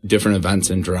from different events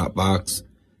in Dropbox.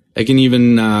 I can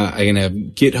even I can have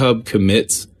GitHub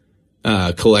commits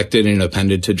collected and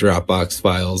appended to Dropbox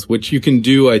files, which you can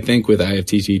do, I think, with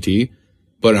IFTTT.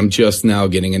 But I'm just now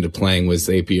getting into playing with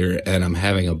Zapier, and I'm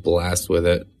having a blast with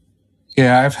it.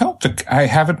 Yeah, I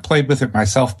haven't played with it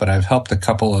myself, but I've helped a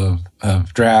couple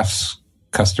of drafts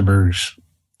customers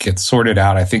get sorted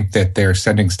out. I think that they're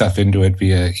sending stuff into it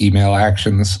via email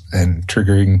actions and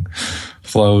triggering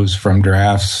flows from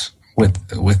drafts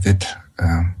with it.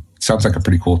 Sounds like a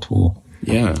pretty cool tool.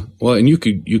 Yeah. Well, and you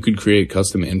could create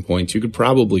custom endpoints. You could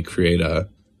probably create a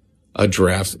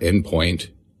drafts endpoint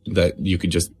that you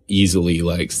could just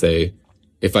easily say,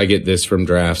 if I get this from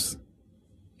drafts,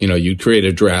 you'd create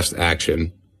a drafts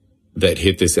action that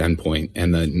hit this endpoint,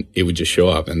 and then it would just show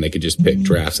up, and they could just pick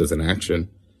drafts as an action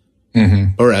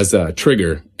or as a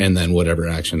trigger, and then whatever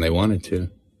action they wanted to.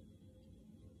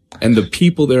 And the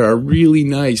people there are really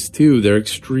nice too. They're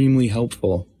extremely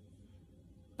helpful.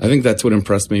 I think that's what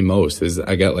impressed me most is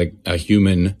I got a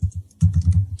human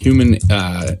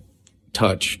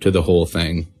touch to the whole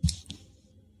thing.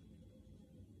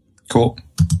 Cool.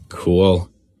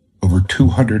 Over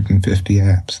 250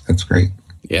 apps. That's great.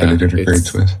 Yeah, that it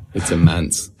integrates with. It's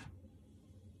immense.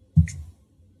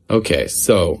 Okay,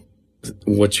 so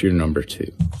what's your number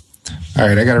 2? All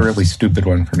right, I got a really stupid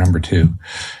one for number 2.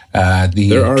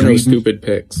 There are no stupid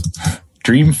picks.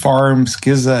 Dream Farm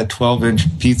Skizza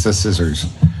 12-inch pizza scissors.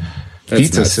 That's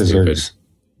pizza scissors. Stupid.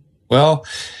 Well,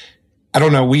 I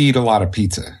don't know. We eat a lot of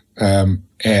pizza,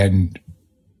 and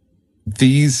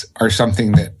these are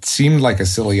something that seemed like a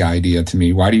silly idea to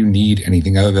me. Why do you need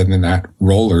anything other than that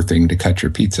roller thing to cut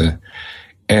your pizza?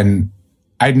 And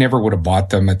I never would have bought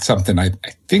them. It's something I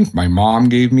think my mom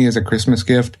gave me as a Christmas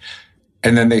gift.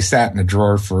 And then they sat in a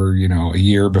drawer for, a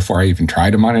year before I even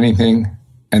tried them on anything.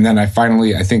 And then I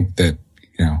think that,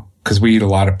 because we eat a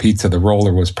lot of pizza, the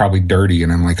roller was probably dirty.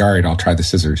 And I'm like, all right, I'll try the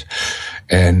scissors.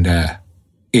 And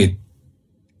it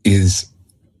is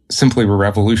simply a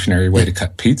revolutionary way to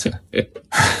cut pizza.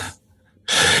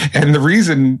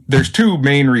 And there's two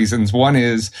main reasons. One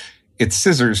is it's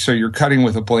scissors, so you're cutting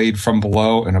with a blade from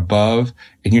below and above,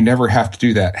 and you never have to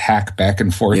do that hack back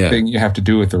and forth thing you have to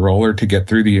do with the roller to get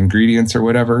through the ingredients or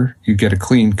whatever. You get a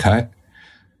clean cut.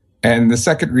 And the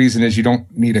second reason is you don't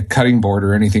need a cutting board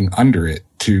or anything under it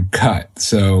to cut.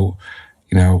 So,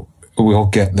 we'll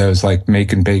get those like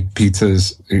make and bake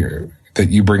pizzas that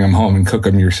you bring them home and cook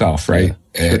them yourself, right?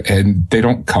 Yeah. And they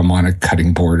don't come on a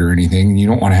cutting board or anything. You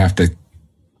don't want to have to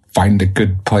find a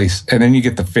good place. And then you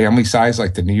get the family size,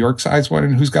 like the New York size one,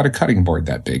 and who's got a cutting board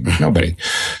that big? Nobody.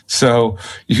 So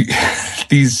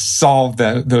these solve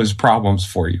those problems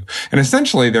for you. And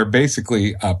essentially, they're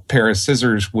basically a pair of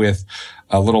scissors with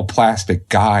a little plastic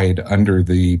guide under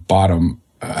the bottom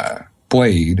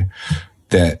blade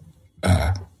that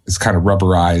is kind of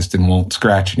rubberized and won't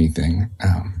scratch anything.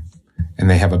 And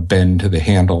they have a bend to the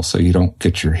handle so you don't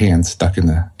get your hands stuck in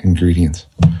the ingredients.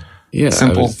 Yeah,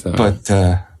 simple,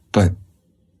 but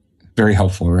very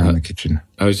helpful around the kitchen.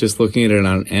 I was just looking at it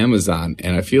on Amazon,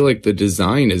 and I feel like the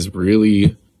design is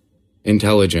really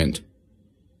intelligent.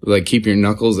 Like, keep your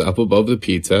knuckles up above the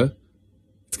pizza.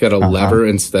 It's got a lever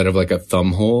instead of like a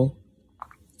thumb hole.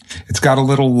 It's got a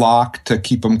little lock to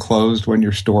keep them closed when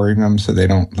you're storing them so they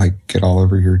don't like get all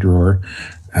over your drawer.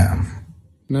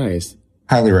 Nice.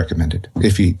 Highly recommended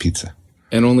if you eat pizza.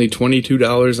 And only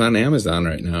 $22 on Amazon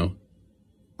right now.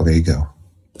 Well, there you go.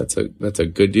 That's a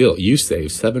good deal. You save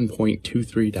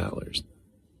 $7.23.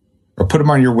 Or put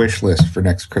them on your wish list for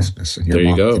next Christmas. And there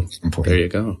you go. There you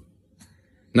go.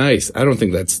 Nice. I don't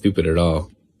think that's stupid at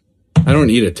all. I don't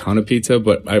eat a ton of pizza,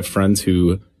 but I have friends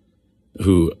who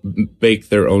bake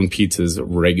their own pizzas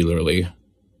regularly.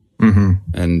 Mm-hmm.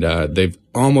 And they've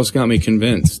almost got me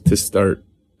convinced to start.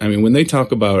 I mean, when they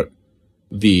talk about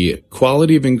the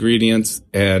quality of ingredients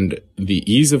and the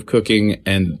ease of cooking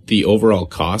and the overall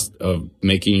cost of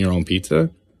making your own pizza,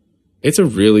 it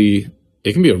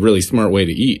can be a really smart way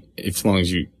to eat as long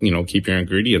as you keep your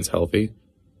ingredients healthy.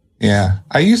 Yeah.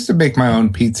 I used to make my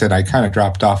own pizza and I kind of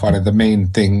dropped off on it. The main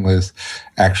thing was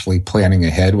actually planning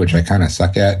ahead, which I kind of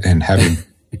suck at, and having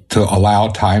to allow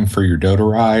time for your dough to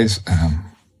rise.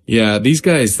 Yeah, these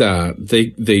guys,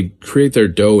 they create their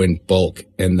dough in bulk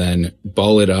and then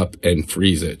ball it up and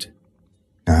freeze it.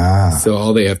 So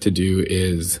all they have to do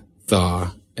is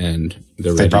thaw, and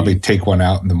they're ready. They probably take one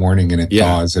out in the morning and it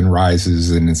thaws and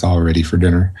rises and it's all ready for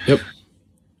dinner. Yep.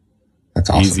 That's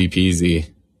awesome. Easy peasy.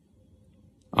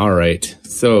 All right.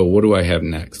 So what do I have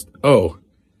next? Oh,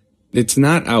 it's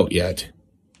not out yet,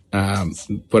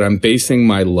 but I'm basing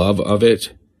my love of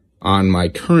it on my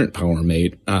current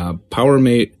PowerMate.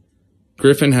 PowerMate,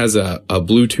 Griffin has a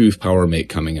Bluetooth PowerMate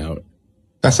coming out.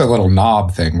 That's a little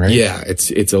knob thing, right? Yeah,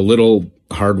 it's a little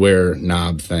hardware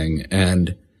knob thing.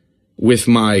 And with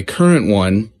my current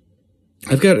one,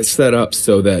 I've got it set up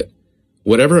so that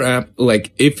whatever app,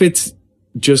 like if it's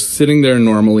just sitting there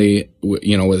normally,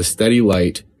 with a steady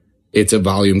light, it's a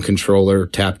volume controller,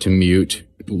 tap to mute,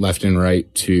 left and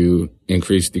right to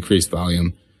increase, decrease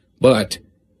volume. But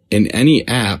in any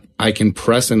app, I can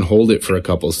press and hold it for a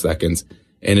couple of seconds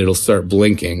and it'll start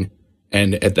blinking.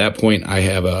 And at that point, I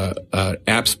have a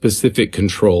app specific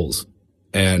controls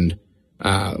and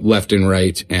left and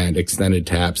right and extended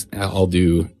taps. I'll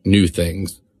do new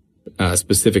things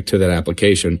specific to that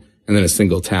application, and then a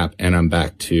single tap and I'm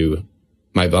back to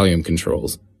my volume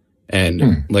controls.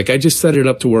 And I just set it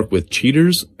up to work with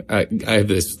cheaters. I have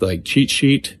this cheat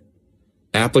sheet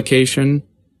application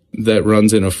that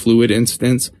runs in a Fluid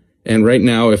instance. And right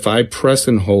now, if I press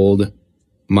and hold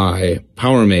my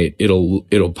PowerMate,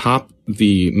 it'll pop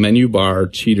the menu bar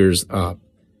cheaters up,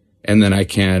 and then I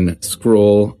can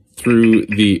scroll through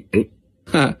the.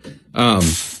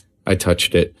 I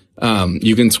touched it.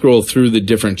 You can scroll through the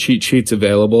different cheat sheets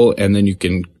available, and then you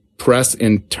can press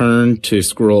and turn to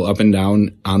scroll up and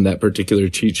down on that particular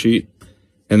cheat sheet,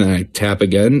 and then I tap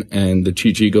again, and the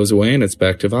cheat sheet goes away, and it's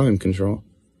back to volume control.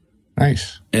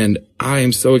 Nice. And I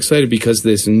am so excited because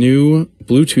this new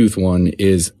Bluetooth one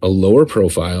is a lower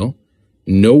profile,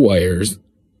 no wires,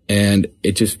 and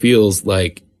it just feels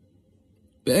like,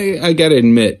 I gotta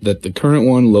admit that the current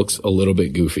one looks a little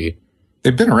bit goofy,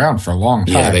 They've been around for a long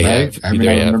time, Yeah, they right? have. I mean,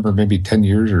 I remember maybe 10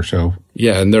 years or so.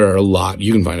 Yeah, and there are a lot.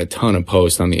 You can find a ton of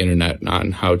posts on the internet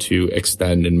on how to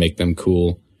extend and make them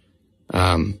cool.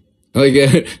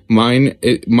 Like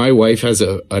my wife has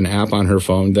an app on her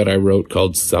phone that I wrote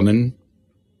called Summon.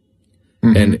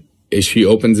 And she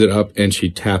opens it up and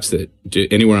she taps it.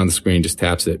 Anywhere on the screen, just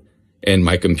taps it. And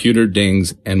my computer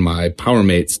dings and my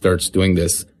PowerMate starts doing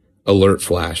this alert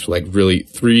flash, like really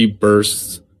 3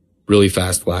 bursts, really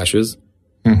fast flashes.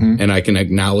 And I can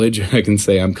acknowledge, I can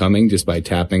say I'm coming just by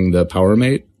tapping the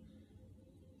PowerMate.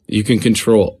 You can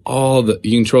control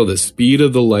you control the speed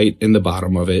of the light in the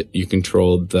bottom of it. You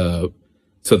control the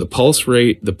pulse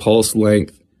rate, the pulse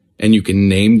length, and you can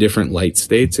name different light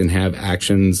states and have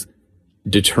actions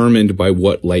determined by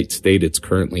what light state it's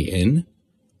currently in.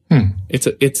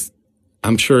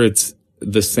 I'm sure it's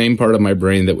the same part of my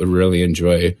brain that would really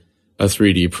enjoy a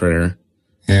 3D printer.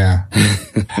 Yeah.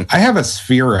 I have a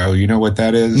Sphero. You know what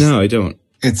that is? No, I don't.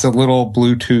 It's a little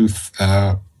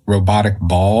Bluetooth robotic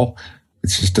ball.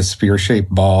 It's just a spear-shaped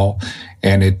ball,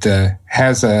 and it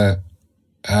has a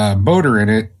motor in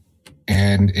it,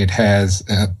 and it has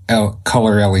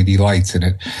color LED lights in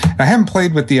it. I haven't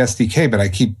played with the SDK, but I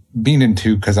keep meaning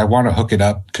to because I want to hook it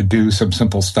up to do some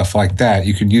simple stuff like that.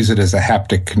 You can use it as a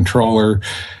haptic controller.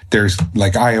 There's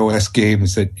like iOS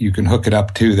games that you can hook it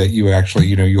up to that you actually,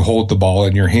 you hold the ball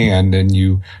in your hand and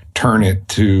you turn it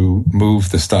to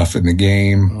move the stuff in the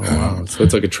game. Oh, wow. So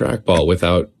it's like a trackball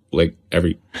without like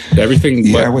everything.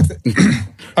 Yeah,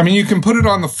 I mean, you can put it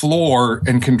on the floor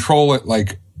and control it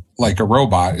like a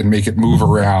robot and make it move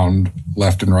around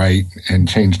left and right and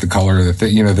change the color of the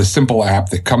thing. The simple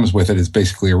app that comes with it is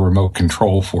basically a remote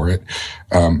control for it.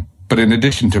 But in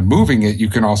addition to moving it, you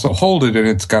can also hold it, and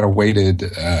it's got a weighted,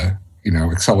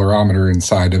 accelerometer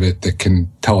inside of it that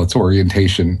can tell its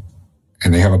orientation.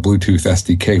 And they have a Bluetooth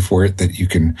SDK for it that you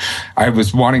can. I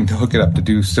was wanting to hook it up to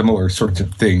do similar sorts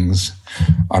of things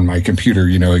on my computer.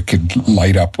 It could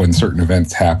light up when certain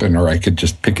events happen, or I could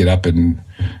just pick it up and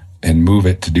move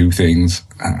it to do things,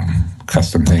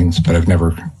 custom things. But I've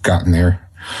never gotten there.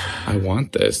 I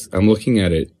want this. I'm looking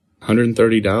at it.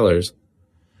 $130.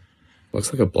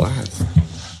 Looks like a blast.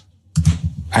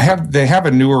 They have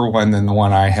a newer one than the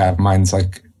one I have. Mine's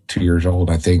like 2 years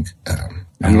old, I think.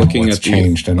 I'm looking at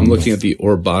the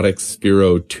Orbotics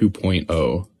Sphero 2.0.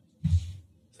 Does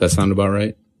that sound about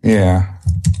right? Yeah.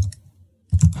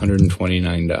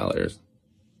 $129.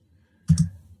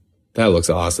 That looks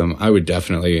awesome. I would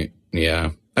definitely, yeah.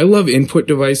 I love input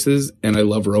devices and I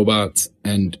love robots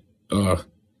and do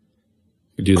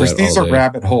that all day. These are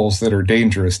rabbit holes that are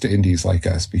dangerous to indies like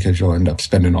us because you'll end up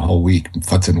spending a whole week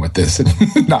futzing with this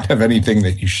and not have anything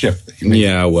that you ship. That you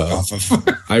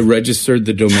I registered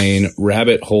the domain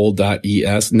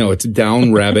rabbithole.es. No, it's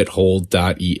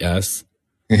downrabbithole.es.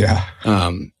 Yeah.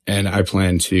 And I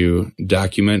plan to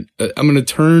document. I'm going to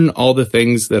turn all the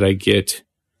things that I get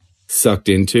sucked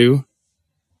into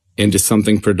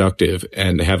something productive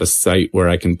and have a site where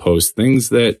I can post things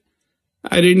that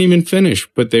I didn't even finish,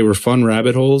 but they were fun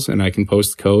rabbit holes, and I can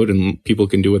post code and people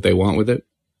can do what they want with it.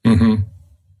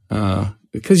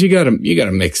 Because you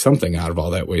gotta make something out of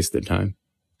all that wasted time.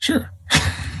 Sure. All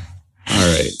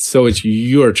right. So it's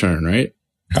your turn, right?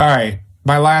 All right.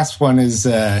 My last one is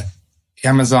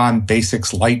Amazon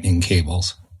Basics Lightning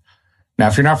cables. Now,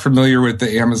 if you're not familiar with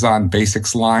the Amazon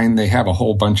Basics line, they have a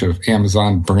whole bunch of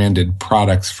Amazon branded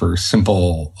products for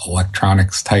simple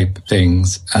electronics type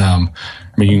things.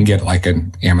 You can get like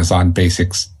an Amazon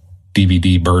Basics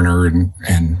DVD burner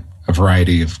and a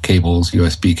variety of cables,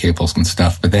 USB cables and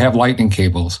stuff, but they have lightning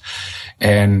cables.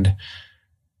 And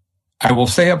I will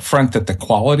say up front that the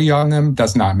quality on them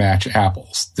does not match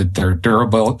Apple's, that their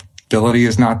durability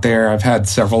is not there. I've had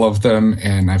several of them,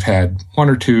 and I've had one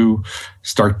or two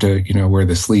start to, where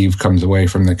the sleeve comes away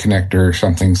from the connector or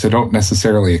something. So don't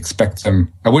necessarily expect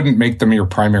them. I wouldn't make them your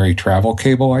primary travel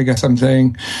cable, I guess I'm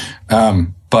saying.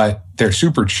 But they're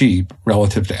super cheap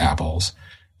relative to Apple's.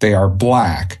 They are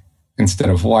black instead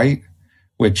of white,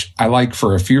 which I like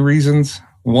for a few reasons.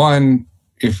 One,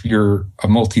 if you're a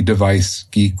multi-device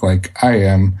geek like I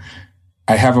am,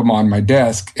 I have them on my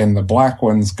desk, and the black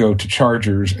ones go to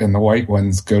chargers and the white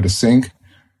ones go to sync.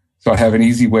 So I have an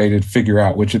easy way to figure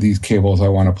out which of these cables I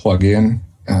want to plug in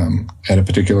at a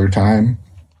particular time.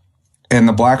 And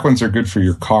the black ones are good for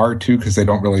your car, too, because they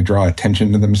don't really draw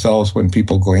attention to themselves when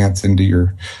people glance into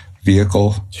your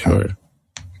vehicle. Sure.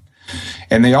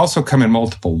 And they also come in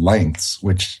multiple lengths,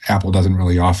 which Apple doesn't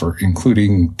really offer,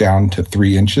 including down to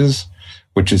 3 inches,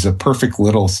 which is a perfect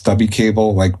little stubby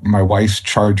cable. Like my wife's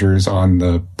charger is on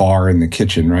the bar in the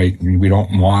kitchen, right? We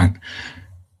don't want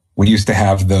we used to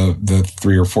have the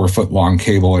 3 or 4 foot long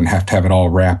cable and have to have it all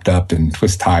wrapped up and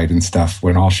twist tied and stuff,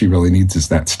 when all she really needs is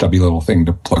that stubby little thing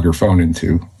to plug her phone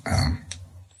into.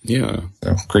 Yeah.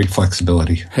 So great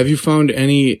flexibility. Have you found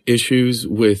any issues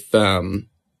with them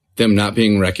not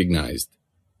being recognized?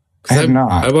 I have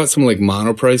not. I bought some like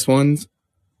monoprice ones,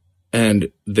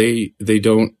 and they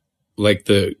don't, like,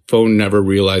 the phone never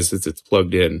realizes it's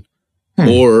plugged in.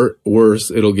 Or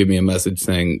worse, it'll give me a message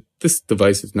saying this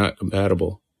device is not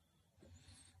compatible.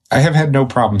 I have had no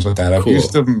problems with that. I've Cool.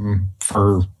 used them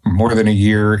for more than a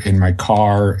year in my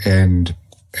car and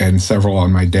several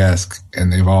on my desk,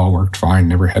 and they've all worked fine.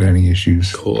 Never had any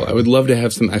issues. Cool. I would love to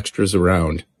have some extras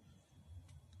around.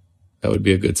 That would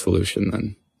be a good solution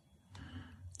then.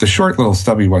 The short little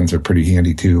stubby ones are pretty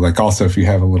handy too. Like also if you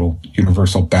have a little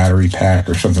universal battery pack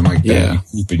or something like that,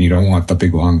 and you don't want the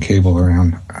big long cable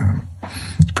around,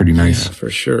 it's pretty nice. Yeah, for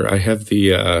sure. I have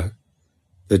the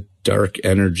Dark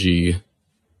Energy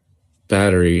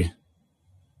battery.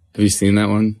 Have you seen that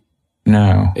one?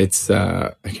 No. It's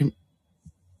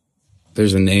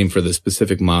there's a name for the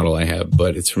specific model I have,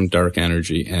 but it's from Dark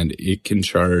Energy, and it can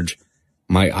charge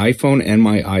my iPhone and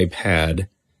my iPad.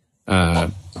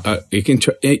 It can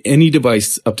any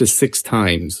device up to 6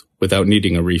 times without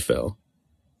needing a refill.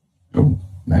 Oh,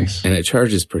 nice. And it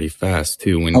charges pretty fast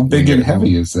too. How big and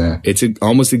heavy is that? It's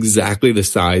almost exactly the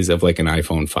size of like an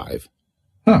iPhone 5.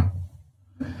 Huh.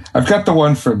 I've got the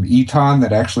one from Eton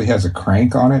that actually has a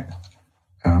crank on it.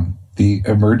 The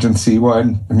emergency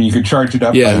one. I mean, you could charge it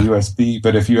up by USB,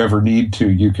 but if you ever need to,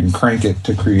 you can crank it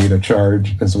to create a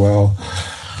charge as well.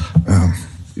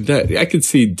 That I could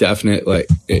see definite, like,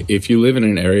 if you live in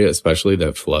an area, especially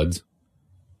that floods,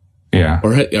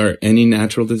 or any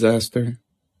natural disaster.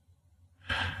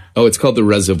 Oh, it's called the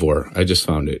Reservoir. I just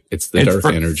found it. It's the Dark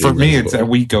Energy. For me, Reservoir. it's that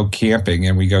we go camping,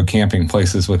 and we go camping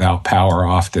places without power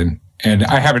often. And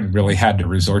I haven't really had to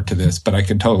resort to this, but I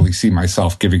can totally see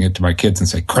myself giving it to my kids and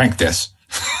say, crank this.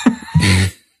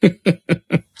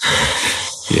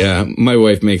 Yeah, my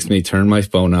wife makes me turn my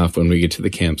phone off when we get to the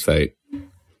campsite,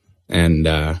 and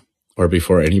or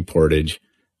before any portage,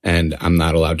 and I'm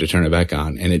not allowed to turn it back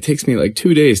on. And it takes me like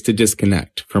 2 days to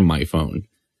disconnect from my phone,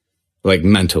 like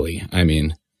mentally. I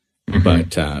mean,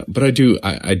 but I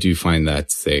do find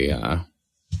that's a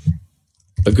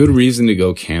good reason to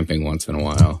go camping once in a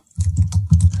while.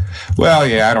 Well,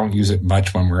 yeah, I don't use it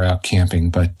much when we're out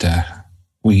camping, but the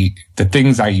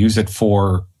things I use it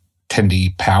for tend to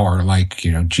eat power, like,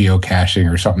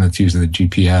 geocaching or something that's using the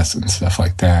GPS and stuff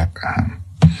like that.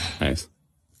 Nice.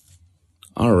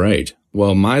 All right.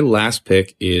 Well, my last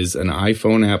pick is an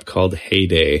iPhone app called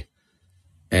Heyday.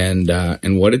 And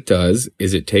what it does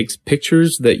is it takes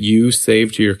pictures that you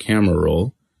save to your camera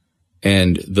roll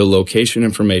and the location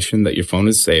information that your phone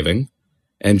is saving,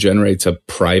 and generates a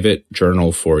private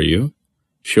journal for you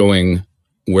showing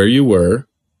where you were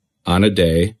on a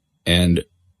day, and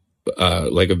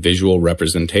like a visual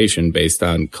representation based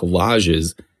on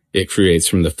collages it creates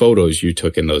from the photos you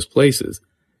took in those places.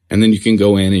 And then you can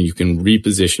go in and you can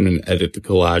reposition and edit the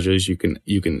collages.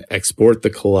 You can export the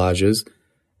collages.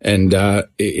 And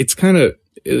it's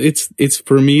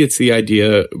for me, it's the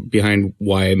idea behind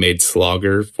why I made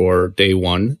Slogger for day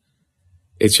one.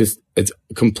 It's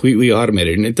completely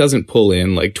automated, and it doesn't pull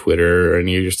in like Twitter or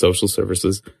any of your social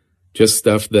services, just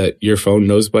stuff that your phone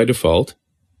knows by default,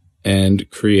 and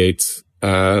creates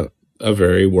a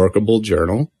very workable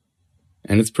journal.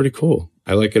 And it's pretty cool.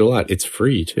 I like it a lot. It's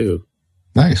free too.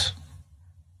 Nice.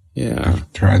 Yeah.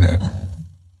 Try that.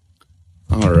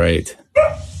 All right.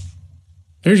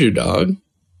 There's your dog.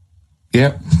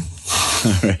 Yep.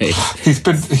 All right. He's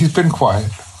been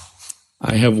quiet.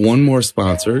 I have one more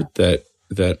sponsor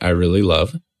that I really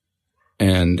love,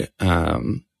 and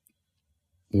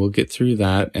we'll get through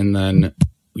that, and then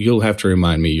you'll have to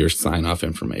remind me your sign-off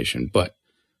information. But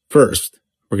first,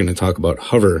 we're going to talk about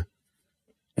Hover.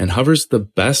 And Hover's the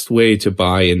best way to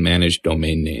buy and manage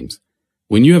domain names.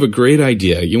 When you have a great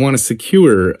idea, you want to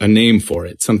secure a name for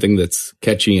it, something that's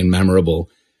catchy and memorable,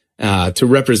 to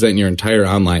represent your entire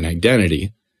online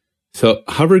identity. So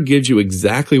Hover gives you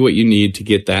exactly what you need to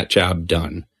get that job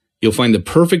done. You'll find the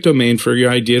perfect domain for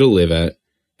your idea to live at,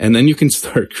 and then you can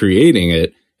start creating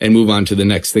it and move on to the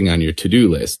next thing on your to-do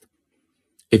list.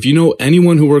 If you know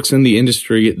anyone who works in the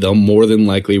industry, they'll more than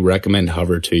likely recommend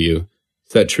Hover to you.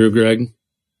 Is that true, Greg?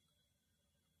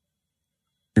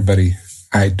 Everybody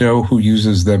I know who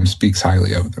uses them speaks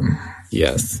highly of them.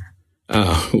 Yes.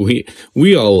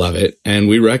 We all love it, and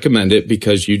we recommend it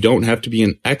because you don't have to be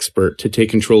an expert to take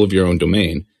control of your own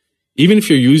domain. Even if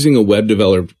you're using a web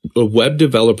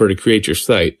developer to create your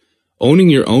site, owning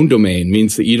your own domain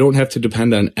means that you don't have to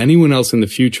depend on anyone else in the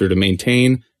future to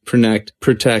maintain,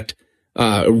 protect,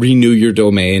 renew your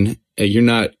domain.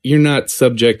 You're not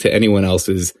subject to anyone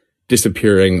else's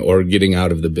disappearing or getting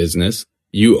out of the business.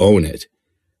 You own it.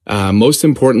 Most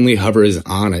importantly, Hover is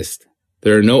honest.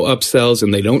 There are no upsells,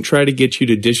 and they don't try to get you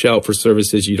to dish out for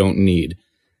services you don't need.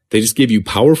 They just give you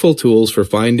powerful tools for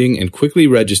finding and quickly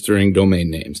registering domain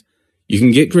names. You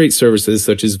can get great services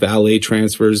such as valet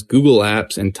transfers, Google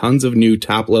Apps, and tons of new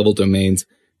top-level domains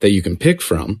that you can pick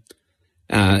from.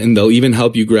 And they'll even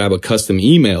help you grab a custom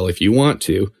email if you want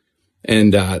to.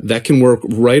 And that can work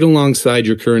right alongside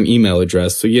your current email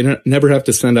address. So you never have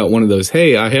to send out one of those,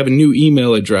 hey, I have a new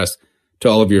email address to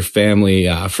all of your family,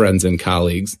 friends, and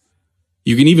colleagues.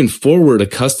 You can even forward a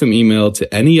custom email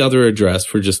to any other address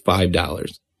for just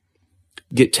 $5.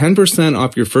 Get 10%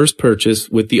 off your first purchase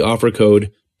with the offer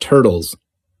code TURTLES.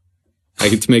 I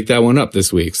get to make that one up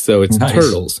this week. So it's nice.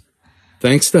 TURTLES.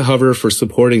 Thanks to Hover for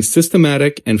supporting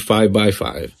Systematic and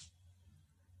 5x5.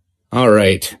 All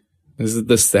right. This is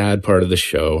the sad part of the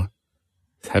show.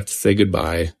 I have to say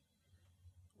goodbye.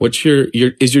 What's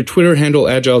is your Twitter handle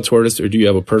Agile Tortoise, or do you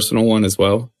have a personal one as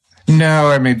well? No,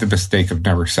 I made the mistake of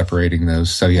never separating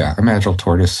those. So yeah, I'm Agile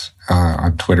Tortoise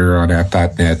on Twitter, on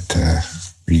app.net.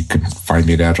 You can find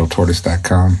me at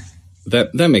agiletortoise.com.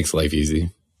 That makes life easy.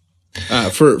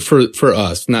 For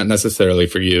us, not necessarily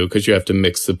for you, because you have to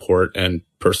mix support and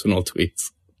personal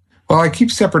tweets. Well, I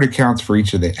keep separate accounts for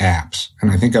each of the apps,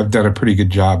 and I think I've done a pretty good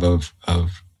job of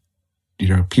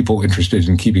people interested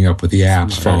in keeping up with the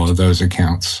apps follow those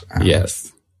accounts.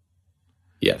 Yes.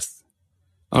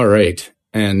 All right.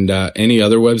 And any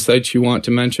other websites you want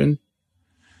to mention?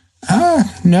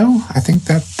 No, I think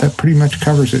that pretty much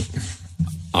covers it.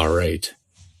 All right.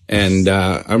 And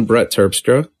I'm Brett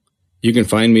Terpstra. You can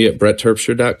find me at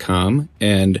brettterpstra.com,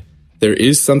 and there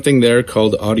is something there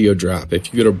called Audio Drop.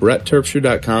 If you go to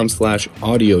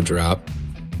brettterpstra.com/audio drop,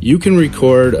 you can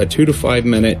record a 2 to 5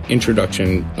 minute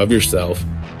introduction of yourself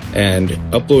and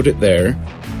upload it there.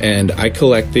 And I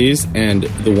collect these, and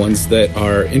the ones that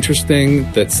are interesting,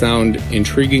 that sound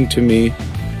intriguing to me,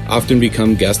 often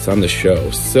become guests on the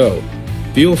show. So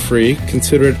feel free,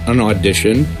 consider it an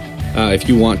audition. If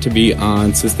you want to be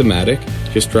on Systematic,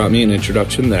 just drop me an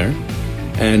introduction there.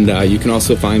 And you can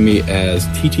also find me as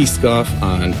TT Scoff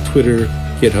on Twitter,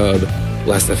 GitHub,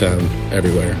 Last.fm,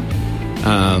 everywhere.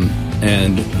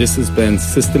 And this has been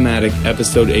Systematic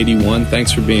episode 81.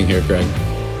 Thanks for being here, Greg.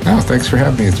 Oh, thanks for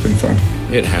having me. It's been fun.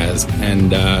 It has.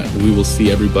 And we will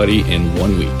see everybody in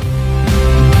 1 week.